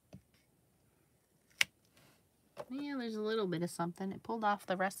 Yeah, there's a little bit of something. It pulled off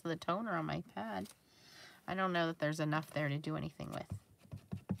the rest of the toner on my pad. I don't know that there's enough there to do anything with.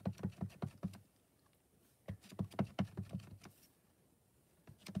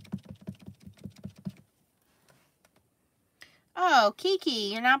 Oh, Kiki,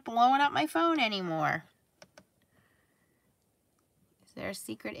 you're not blowing up my phone anymore. Is there a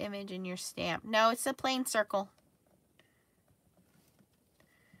secret image in your stamp? No, it's a plain circle.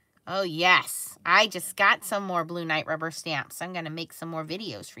 Oh, yes. I just got some more Blue Night rubber stamps. I'm going to make some more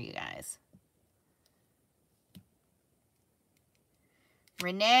videos for you guys.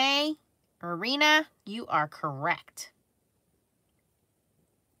 Renee, or Rena, you are correct.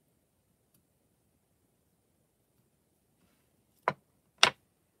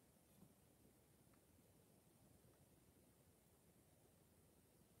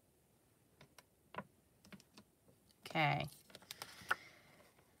 Okay.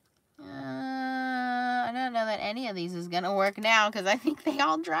 I don't know that any of these is going to work now because I think they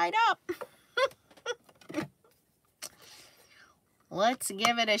all dried up. Let's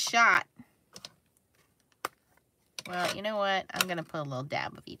give it a shot. Well, you know what? I'm going to put a little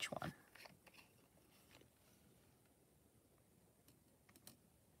dab of each one.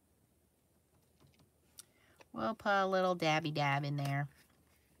 We'll put a little dabby dab in there.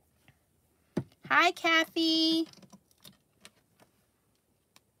 Hi, Kathy.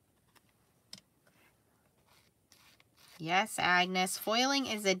 Yes, Agnes. Foiling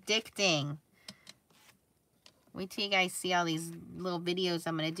is addicting. Wait till you guys see all these little videos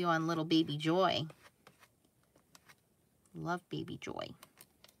I'm going to do on little baby Joy. Love baby Joy.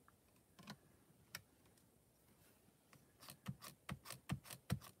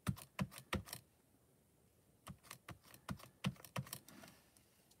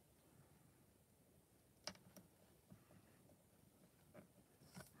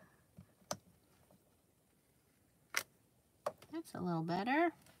 That's a little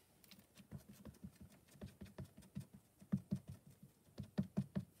better.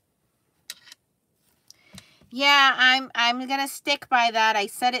 Yeah, I'm gonna stick by that. I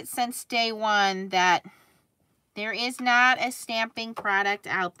said it since day one that there is not a stamping product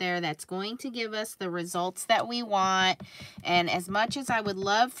out there that's going to give us the results that we want. And as much as I would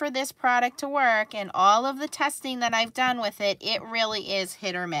love for this product to work and all of the testing that I've done with it, it really is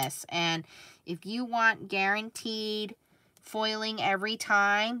hit or miss. And if you want guaranteed foiling every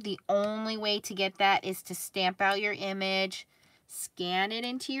time, the only way to get that is to stamp out your image, scan it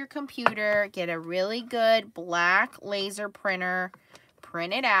into your computer, get a really good black laser printer,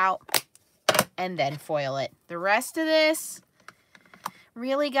 print it out, and then foil it. The rest of this,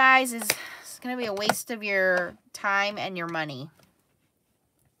 really, guys, is going to be a waste of your time and your money.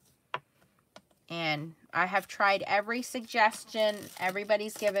 And I have tried every suggestion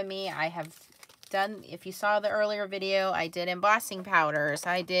everybody's given me. I have done, if you saw the earlier video, I did embossing powders.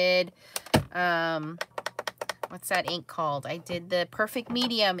 I did, what's that ink called? I did the perfect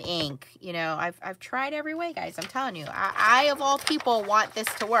medium ink. You know, I've tried every way, guys. I'm telling you. I of all people, want this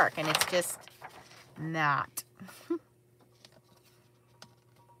to work, and it's just not.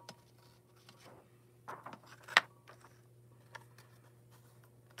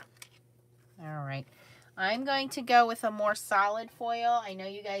 All right. I'm going to go with a more solid foil. I know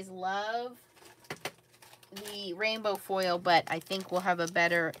you guys love the rainbow foil, but I think we'll have a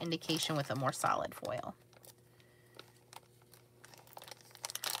better indication with a more solid foil.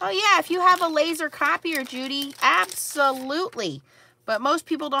 Oh yeah, if you have a laser copier, Judy, absolutely. But most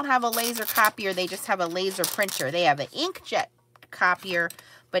people don't have a laser copier, they just have a laser printer. They have an inkjet copier,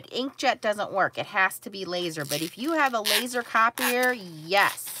 but inkjet doesn't work. It has to be laser. But if you have a laser copier,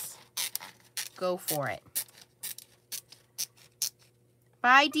 yes, go for it.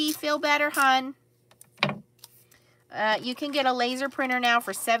 Bye, Dee. Feel better, hun. You can get a laser printer now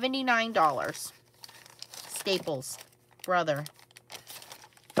for $79. Staples, brother.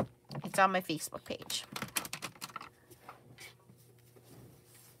 It's on my Facebook page.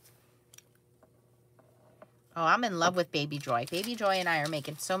 Oh, I'm in love with Baby Joy. Baby Joy and I are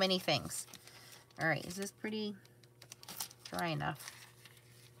making so many things. All right, is this pretty dry enough?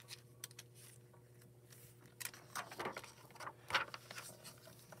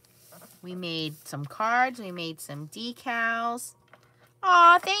 We made some cards. We made some decals.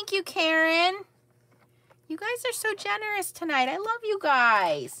 Aw, thank you, Karen. You guys are so generous tonight. I love you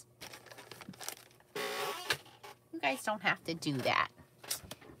guys. You guys don't have to do that.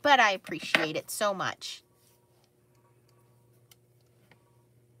 But I appreciate it so much.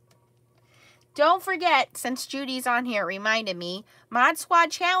 Don't forget, since Judy's on here, it reminded me, Mod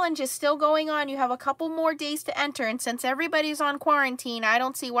Squad Challenge is still going on. You have a couple more days to enter, and since everybody's on quarantine, I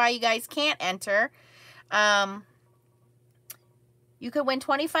don't see why you guys can't enter. You could win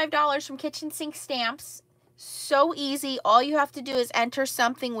 $25 from Kitchen Sink Stamps. So easy. All you have to do is enter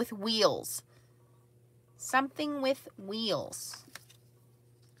something with wheels. Something with wheels.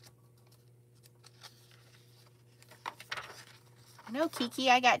 No, Kiki,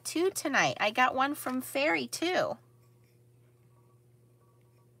 I got 2 tonight. I got one from Fairy, too.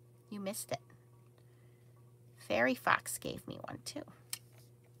 You missed it. Fairy Fox gave me one, too.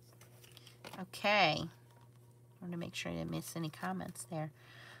 Okay. I want to make sure I didn't miss any comments there.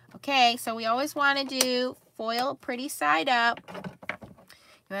 Okay, so we always want to do foil pretty side up.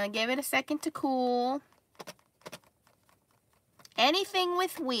 You want to give it a second to cool. Anything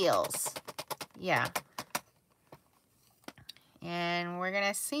with wheels. Yeah. And we're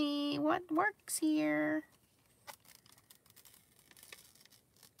going to see what works here.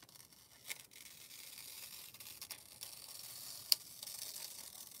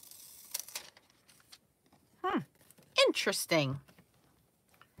 Interesting.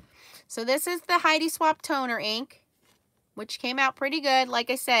 So this is the Heidi Swapp toner ink, which came out pretty good. Like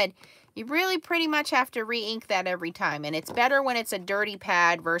I said, you really pretty much have to re-ink that every time. And it's better when it's a dirty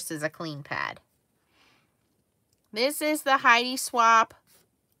pad versus a clean pad. This is the Heidi Swapp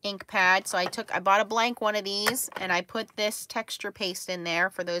ink pad. So I bought a blank one of these and I put this texture paste in there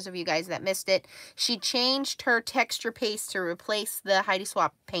for those of you guys that missed it. She changed her texture paste to replace the Heidi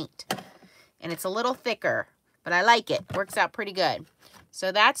Swapp paint. And it's a little thicker, but I like it. Works out pretty good.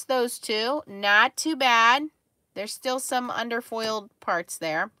 So that's those two. Not too bad. There's still some underfoiled parts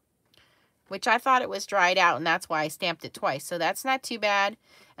there, which I thought it was dried out, and that's why I stamped it twice. So that's not too bad.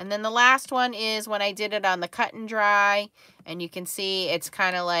 And then the last one is when I did it on the cut and dry, and you can see it's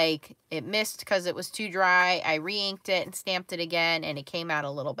kind of like it missed because it was too dry. I re-inked it and stamped it again, and it came out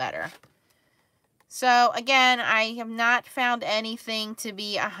a little better. So again, I have not found anything to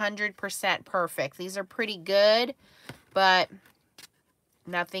be 100% perfect. These are pretty good, but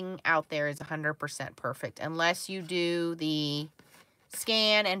nothing out there is 100% perfect unless you do the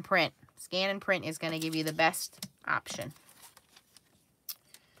scan and print. Scan and print is going to give you the best option.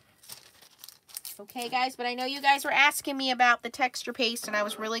 Okay, guys, but I know you guys were asking me about the texture paste, and I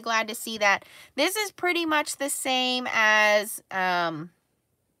was really glad to see that. This is pretty much the same as Deco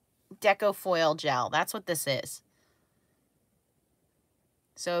Foil Gel. That's what this is.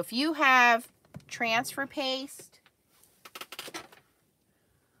 So if you have transfer paste,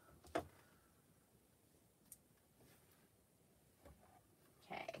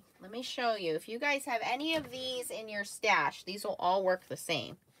 let me show you. If you guys have any of these in your stash, these will all work the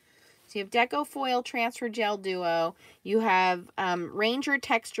same. So you have Deco Foil Transfer Gel Duo. You have Ranger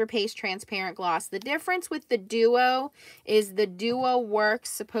Texture Paste Transparent Gloss. The difference with the Duo is the Duo works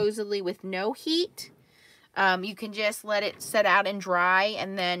supposedly with no heat. You can just let it set out and dry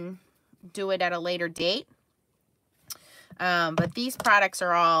and then do it at a later date. But these products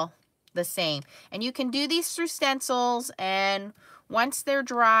are all the same. And you can do these through stencils, and once they're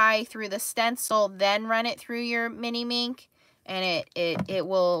dry through the stencil, then run it through your mini mink, and it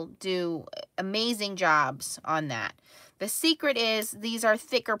will do amazing jobs on that. The secret is these are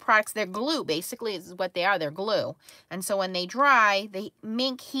thicker products. They're glue, basically, is what they are. They're glue. And so when they dry, the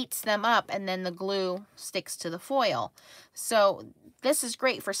mink heats them up, and then the glue sticks to the foil. So this is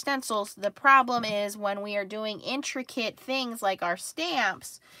great for stencils. The problem is when we are doing intricate things like our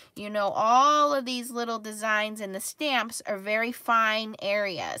stamps, you know, all of these little designs in the stamps are very fine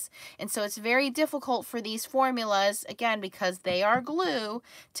areas. And so it's very difficult for these formulas, again, because they are glue,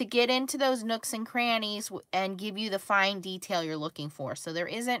 to get into those nooks and crannies and give you the fine detail you're looking for. So there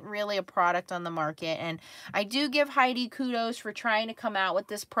isn't really a product on the market. And I do give Heidi kudos for trying to come out with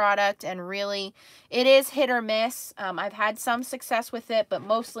this product, and really, it is hit or miss. I've had some success with it, but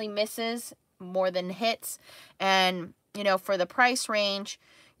mostly misses more than hits. And, you know, for the price range,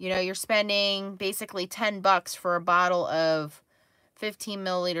 you know, you're spending basically $10 for a bottle of 15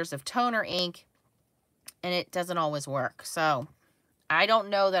 milliliters of toner ink, and it doesn't always work. So I don't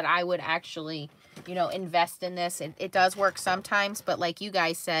know that I would actually, you know, invest in this. It does work sometimes, but like you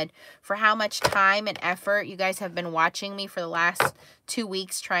guys said, for how much time and effort, you guys have been watching me for the last 2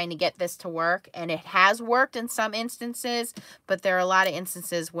 weeks trying to get this to work, and it has worked in some instances, but there are a lot of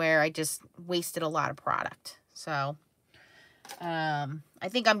instances where I just wasted a lot of product. So I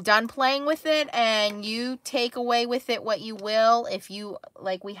think I'm done playing with it, and you take away with it what you will. If you,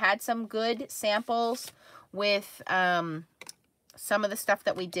 like, we had some good samples with some of the stuff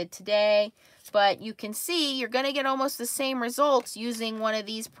that we did today, but you can see you're going to get almost the same results using one of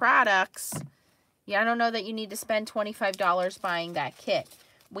these products. Yeah, I don't know that you need to spend $25 buying that kit.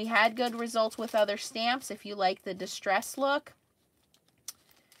 We had good results with other stamps if you like the distress look.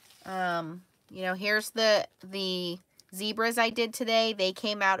 You know, here's the zebras I did today. They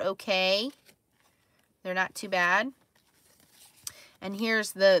came out okay. They're not too bad. And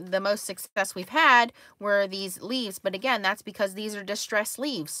here's the most success we've had were these leaves. But again, that's because these are distressed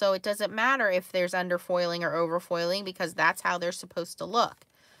leaves. So it doesn't matter if there's underfoiling or overfoiling, because that's how they're supposed to look.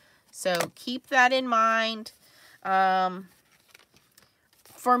 So keep that in mind. For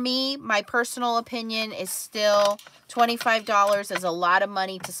me, my personal opinion is still $25 is a lot of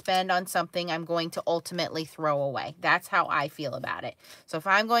money to spend on something I'm going to ultimately throw away. That's how I feel about it. So if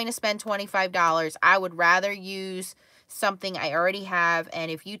I'm going to spend $25, I would rather use something I already have. And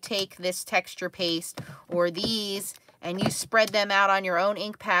if you take this texture paste or these and you spread them out on your own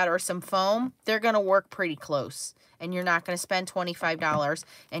ink pad or some foam, they're going to work pretty close. And you're not going to spend $25.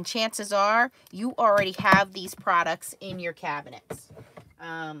 And chances are you already have these products in your cabinets.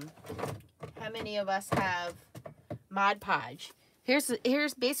 How many of us have Mod Podge?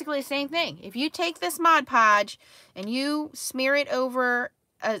 Here's basically the same thing. If you take this Mod Podge and you smear it over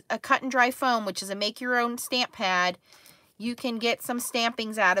a cut and dry foam, which is a make your own stamp pad, you can get some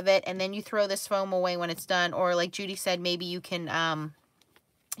stampings out of it, and then you throw this foam away when it's done. Or like Judy said, maybe you can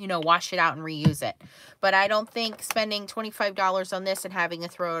you know, wash it out and reuse it. But I don't think spending $25 on this and having to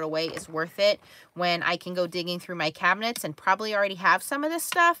throw it away is worth it when I can go digging through my cabinets and probably already have some of this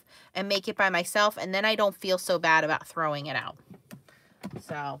stuff and make it by myself, and then I don't feel so bad about throwing it out.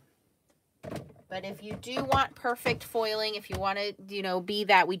 So, but if you do want perfect foiling, if you want to, you know, be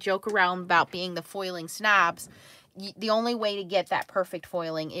that, we joke around about being the foiling snobs, the only way to get that perfect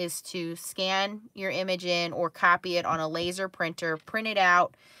foiling is to scan your image in or copy it on a laser printer, print it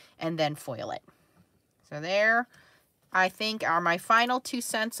out, and then foil it. So there, I think, are my final 2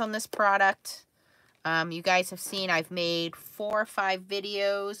 cents on this product. You guys have seen I've made 4 or 5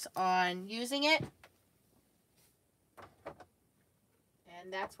 videos on using it.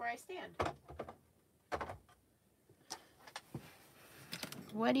 And that's where I stand.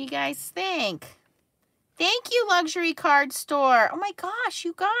 What do you guys think? Thank you, Luxury Card Store. Oh my gosh,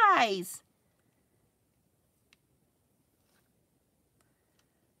 you guys.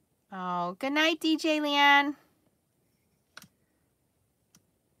 Oh, good night, DJ Leanne.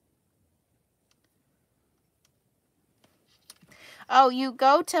 Oh, you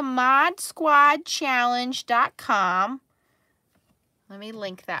go to modsquadchallenge.com. Let me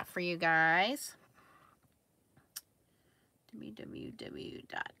link that for you guys.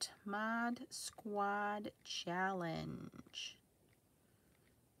 www.modsquadchallenge.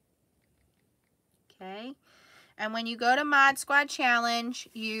 Okay. And when you go to Mod Squad Challenge,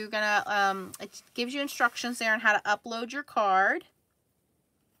 you're gonna it gives you instructions there on how to upload your card.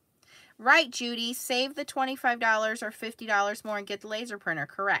 Right, Judy, save the $25 or $50 more and get the laser printer.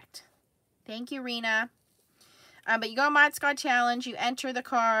 Correct. Thank you, Rena. But you go to Mod Squad Challenge, you enter the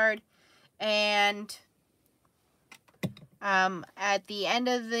card, and at the end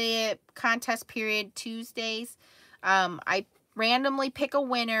of the contest period, Tuesdays, I randomly pick a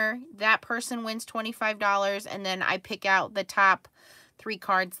winner. That person wins $25, and then I pick out the top 3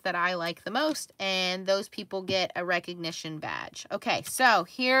 cards that I like the most, and those people get a recognition badge. Okay, so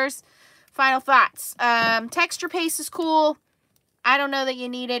here's final thoughts. Texture paste is cool. I don't know that you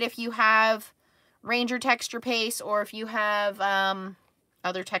need it if you have Ranger texture paste or if you have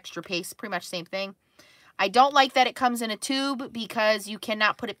other texture paste, pretty much same thing. I don't like that it comes in a tube because you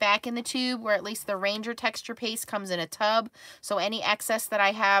cannot put it back in the tube, where at least the Ranger texture paste comes in a tub. So any excess that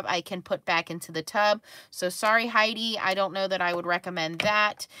I have, I can put back into the tub. So sorry, Heidi, I don't know that I would recommend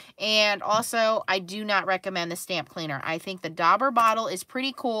that. And also, I do not recommend the stamp cleaner. I think the Dauber bottle is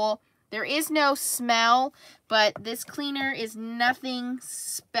pretty cool. There is no smell, but this cleaner is nothing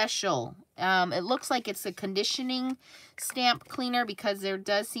special. It looks like it's a conditioning stamp cleaner because there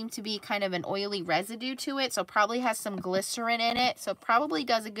does seem to be kind of an oily residue to it. So probably has some glycerin in it. So probably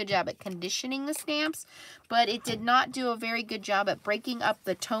does a good job at conditioning the stamps. But it did not do a very good job at breaking up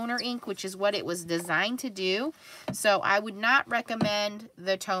the toner ink, which is what it was designed to do. So I would not recommend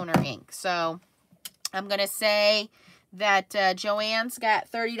the toner ink. So I'm going to say that Joann's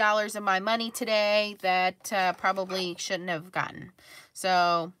got $30 of my money today that probably shouldn't have gotten.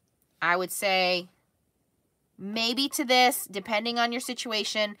 So I would say maybe to this, depending on your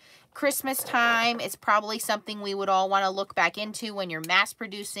situation. Christmas time is probably something we would all want to look back into when you're mass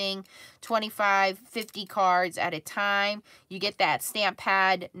producing 25, 50 cards at a time. You get that stamp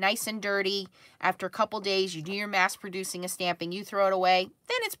pad nice and dirty. After a couple days, you do your mass producing a stamping, you throw it away,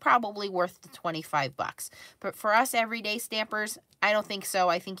 then it's probably worth the 25 bucks. But for us everyday stampers, I don't think so.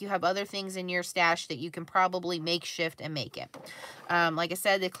 I think you have other things in your stash that you can probably makeshift and make it. Like I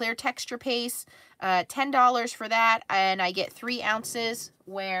said, the clear texture paste, $10 for that, and I get 3 ounces,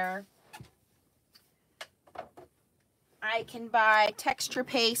 where I can buy texture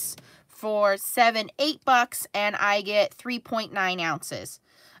paste for $7, $8, and I get 3.9 ounces.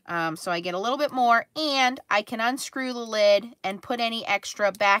 So I get a little bit more, and I can unscrew the lid and put any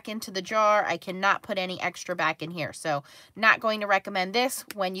extra back into the jar. I cannot put any extra back in here. So not going to recommend this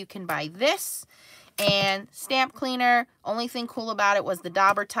when you can buy this. And stamp cleaner, only thing cool about it was the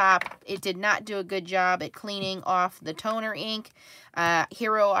dauber top. It did not do a good job at cleaning off the toner ink.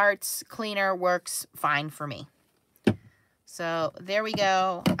 Hero Arts cleaner works fine for me. So there we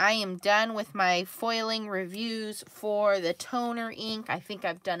go. I am done with my foiling reviews for the toner ink. I think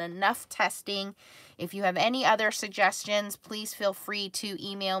I've done enough testing. If you have any other suggestions, please feel free to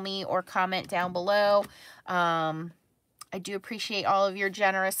email me or comment down below. I do appreciate all of your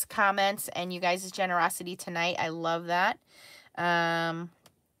generous comments and you guys' generosity tonight. I love that. I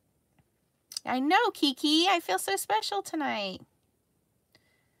know, Kiki. I feel so special tonight.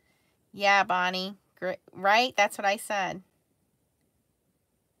 Yeah, Bonnie. Great. Right? That's what I said.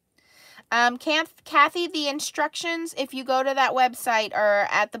 Kathy, the instructions, if you go to that website, are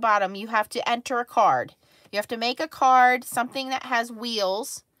at the bottom. You have to enter a card. You have to make a card, something that has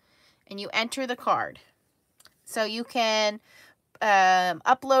wheels, and you enter the card. So you can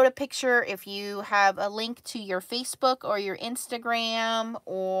upload a picture if you have a link to your Facebook or your Instagram,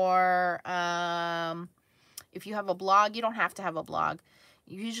 or if you have a blog. You don't have to have a blog.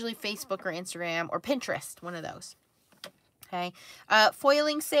 Usually Facebook or Instagram or Pinterest, one of those. Okay.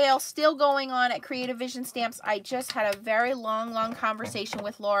 Foiling sale still going on at Creative Vision Stamps. I just had a very long conversation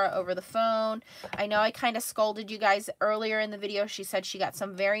with Laura over the phone. I know I kind of scolded you guys earlier in the video. She said she got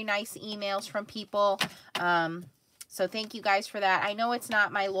some very nice emails from people. So thank you guys for that. I know it's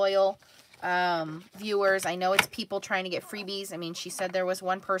not my loyal viewers. I know it's people trying to get freebies. I mean, she said there was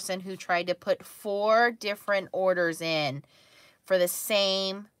one person who tried to put 4 different orders in for the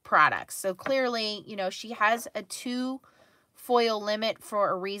same products. So clearly, you know, she has a 2 foil limit for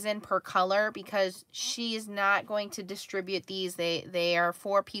a reason per color, because she is not going to distribute these. They are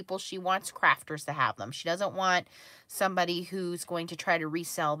for people. She wants crafters to have them. She doesn't want somebody who's going to try to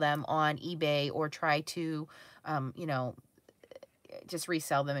resell them on eBay or try to, you know, just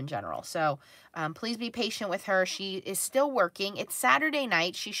resell them in general. So please be patient with her. She is still working. It's Saturday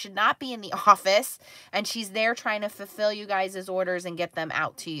night. She should not be in the office, and she's there trying to fulfill you guys' orders and get them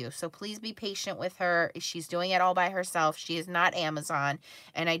out to you. So please be patient with her. She's doing it all by herself. She is not Amazon,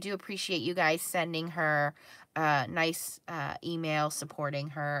 and I do appreciate you guys sending her nice email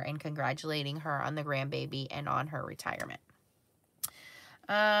supporting her and congratulating her on the grandbaby and on her retirement.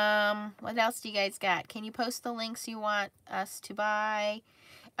 What else do you guys got? Can you post the links you want us to buy?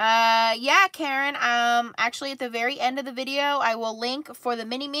 Yeah, Karen. Actually, at the very end of the video, I will link for the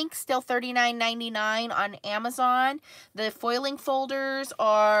mini mink, still $39.99 on Amazon. The foiling folders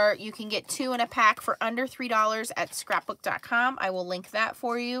are, you can get 2 in a pack for under $3 at scrapbook.com. I will link that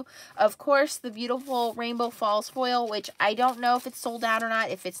for you. Of course, the beautiful Rainbow Falls foil, which I don't know if it's sold out or not.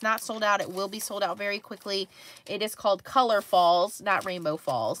 If it's not sold out, it will be sold out very quickly. It is called Color Falls, not Rainbow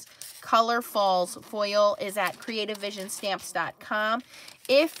Falls. Color Falls foil is at creativevisionstamps.com.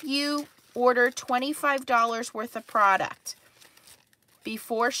 If you order $25 worth of product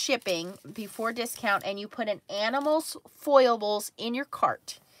before shipping, before discount, and you put an Animals Foilables in your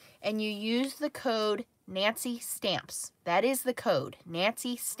cart, and you use the code Nancy Stamps, that is the code,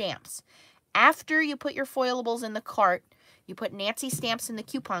 Nancy Stamps. After you put your foilables in the cart, you put Nancy Stamps in the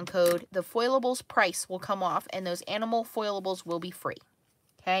coupon code, the foilables price will come off, and those animal foilables will be free.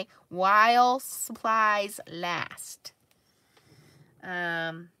 Okay, while supplies last.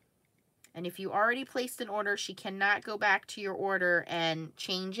 And if you already placed an order, she cannot go back to your order and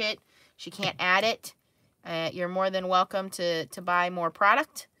change it. She can't add it. You're more than welcome to buy more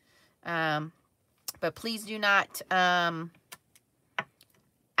product. But please do not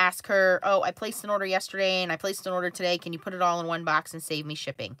ask her, oh, I placed an order yesterday and I placed an order today. Can you put it all in one box and save me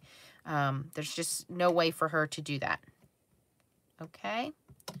shipping? There's just no way for her to do that. Okay.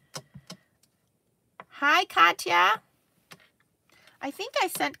 Hi, Katya. I think I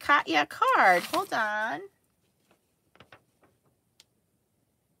sent Katya a card. Hold on.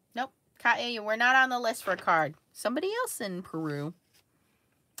 Nope. Katya, you were not on the list for a card. Somebody else in Peru.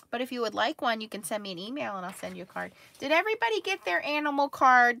 But if you would like one, you can send me an email and I'll send you a card. Did everybody get their animal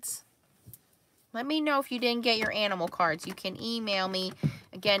cards? Let me know if you didn't get your animal cards. You can email me.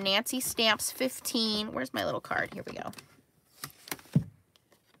 Again, Nancy Stamps 15. Where's my little card? Here we go.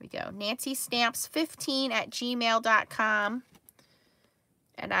 Here we go. Nancy Stamps 15 at gmail.com.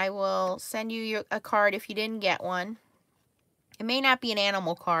 And I will send you a card if you didn't get one. It may not be an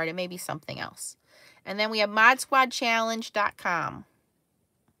animal card. It may be something else. And then we have modsquadchallenge.com.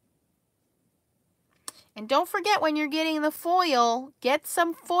 And don't forget, when you're getting the foil, get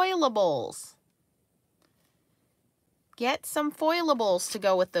some foilables. Get some foilables to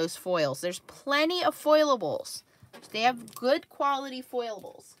go with those foils. There's plenty of foilables. They have good quality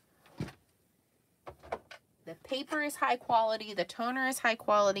foilables. The paper is high quality. The toner is high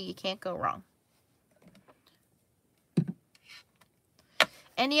quality. You can't go wrong.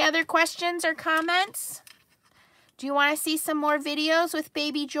 Any other questions or comments? Do you want to see some more videos with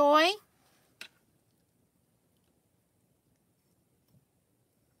Baby Joy?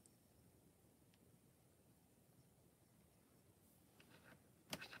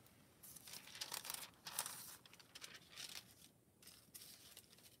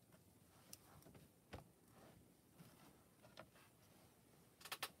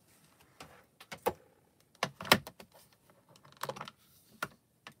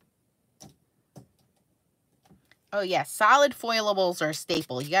 Oh, yes. Solid foilables are a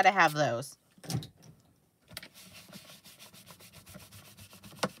staple. You got to have those.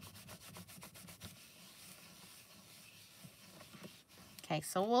 Okay. Okay,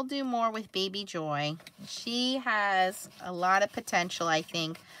 so we'll do more with Baby Joy. She has a lot of potential, I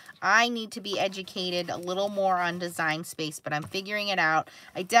think. I need to be educated a little more on Design Space, but I'm figuring it out.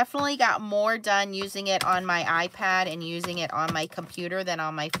 I definitely got more done using it on my iPad and using it on my computer than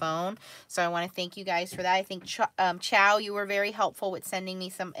on my phone. So I want to thank you guys for that. I think, Chow, you were very helpful with sending me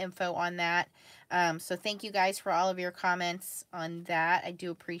some info on that. So thank you guys for all of your comments on that. I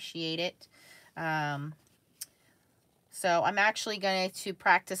do appreciate it. So I'm actually going to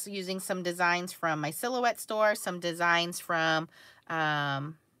practice using some designs from my Silhouette store, some designs from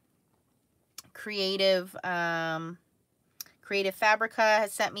Creative Fabrica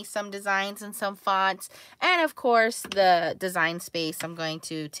has sent me some designs and some fonts. And of course, the Design Space, I'm going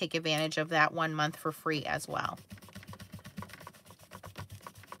to take advantage of that 1 month for free as well.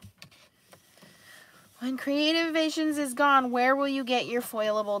 When Creative Visions is gone, where will you get your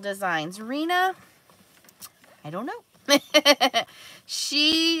foilable designs? Rena, I don't know.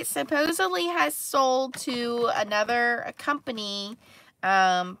 She supposedly has sold to another company,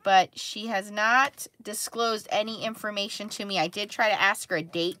 but she has not disclosed any information to me. I did try to ask her a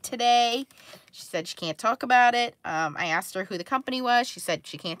date today. She said she can't talk about it. I asked her who the company was. She said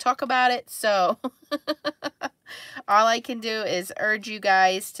she can't talk about it. So all I can do is urge you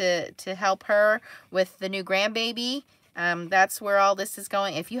guys to help her with the new grandbaby. That's where all this is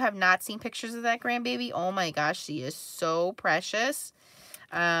going. If you have not seen pictures of that grandbaby, oh my gosh, she is so precious.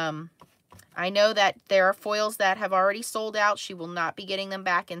 I know that there are foils that have already sold out. She will not be getting them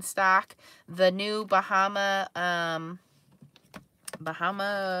back in stock. The new Bahama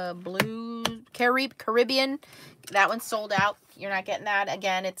Blue Caribbean, that one's sold out. You're not getting that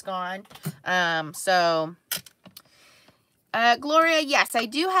again. It's gone. Gloria, yes, I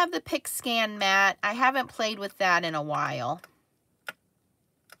do have the Pick Scan mat. I haven't played with that in a while.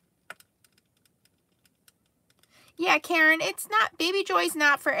 Yeah, Karen, it's not, Baby Joy's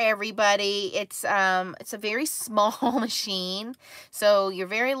not for everybody. It's a very small machine, so you're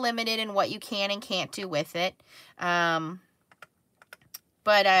very limited in what you can and can't do with it. You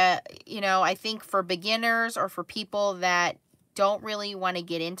know, I think for beginners or for people that don't really want to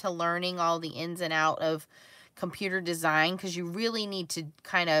get into learning all the ins and out of computer design, because you really need to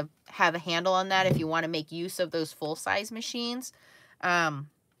kind of have a handle on that if you want to make use of those full-size machines.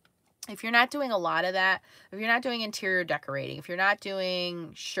 If you're not doing a lot of that, if you're not doing interior decorating, if you're not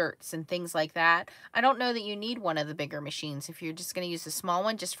doing shirts and things like that, I don't know that you need one of the bigger machines. If you're just going to use a small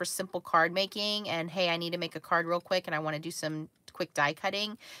one just for simple card making and, hey, I need to make a card real quick and I want to do some quick die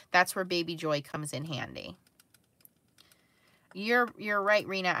cutting, that's where Baby Joy comes in handy. You're right,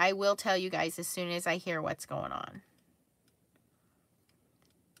 Rena. I will tell you guys as soon as I hear what's going on.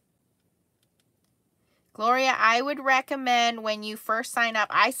 Gloria, I would recommend when you first sign up,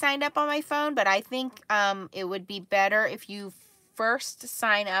 I signed up on my phone, but I think it would be better if you first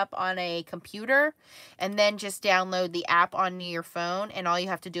sign up on a computer and then just download the app onto your phone, and all you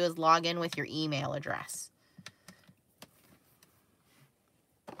have to do is log in with your email address.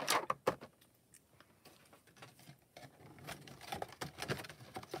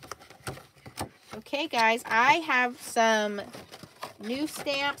 Okay, guys, I have some new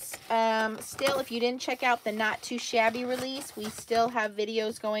stamps still. If you didn't check out the Not Too Shabby release, we still have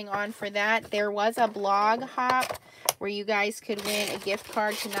videos going on for that. There was a blog hop where you guys could win a gift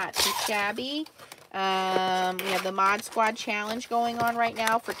card to Not Too Shabby. We have the Mod Squad challenge going on right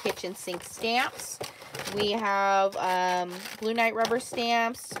now for kitchen sink stamps. We have Blue Night rubber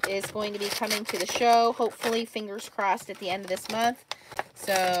stamps is going to be coming to the show, hopefully, fingers crossed, at the end of this month.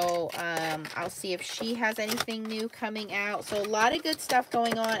 So I'll see if she has anything new coming out. So a lot of good stuff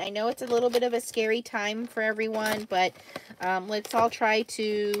going on. I know it's a little bit of a scary time for everyone, but let's all try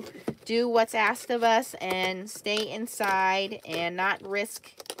to do what's asked of us and stay inside and not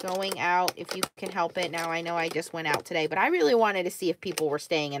risk going out if you can help it. Now, I know I just went out today, but I really wanted to see if people were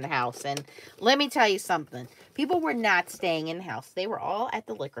staying in the house. And let me tell you something. People were not staying in the house. They were all at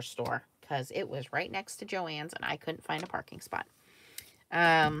the liquor store because it was right next to Joann's and I couldn't find a parking spot.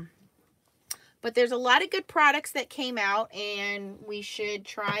 But there's a lot of good products that came out, and we should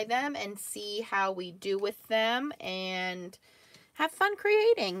try them and see how we do with them and have fun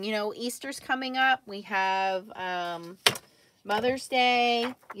creating. You know, Easter's coming up. We have Mother's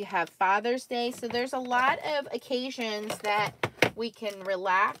Day. You have Father's Day. So there's a lot of occasions that we can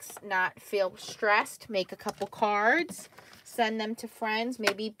relax, not feel stressed, make a couple cards, send them to friends.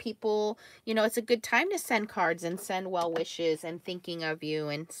 Maybe people, you know, it's a good time to send cards and send well wishes and thinking of you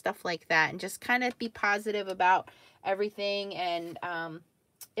and stuff like that, and just kind of be positive about everything. And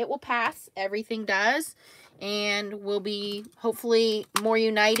it will pass. Everything does. And we'll be hopefully more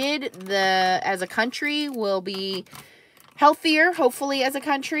united. As a country, we'll be healthier, hopefully, as a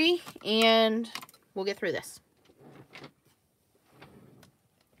country, and we'll get through this.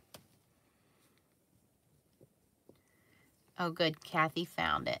 Oh, good. Kathy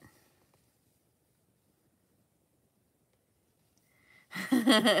found it.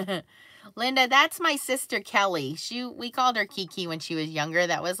 Linda, that's my sister Kelly. We called her Kiki when she was younger.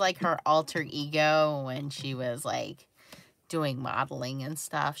 That was like her alter ego when she was like doing modeling and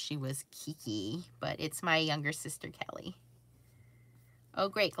stuff. She was Kiki, but it's my younger sister Kelly. Oh,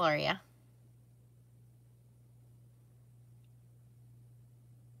 great, Gloria.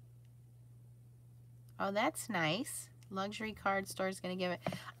 Oh, that's nice. Luxury card store is going to give it.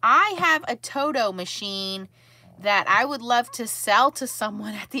 I have a Toto machine that I would love to sell to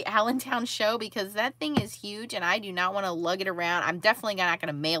someone at the Allentown show because that thing is huge and I do not want to lug it around. I'm definitely not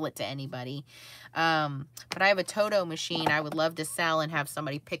going to mail it to anybody. But I have a Toto machine I would love to sell and have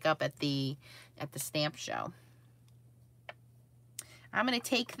somebody pick up at the stamp show. I'm going to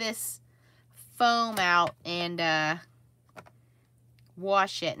take this foam out and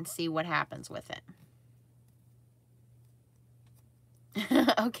wash it and see what happens with it.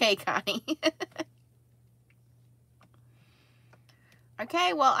 Okay, Connie.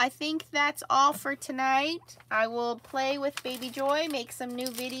 Okay, well, I think that's all for tonight. I will play with Baby Joy, make some new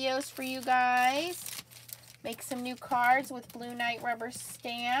videos for you guys, make some new cards with Blue Knight rubber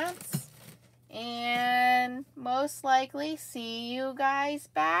stamps, and most likely see you guys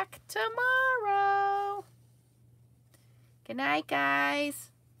back tomorrow. Good night,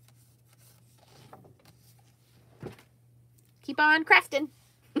 guys. Keep on crafting.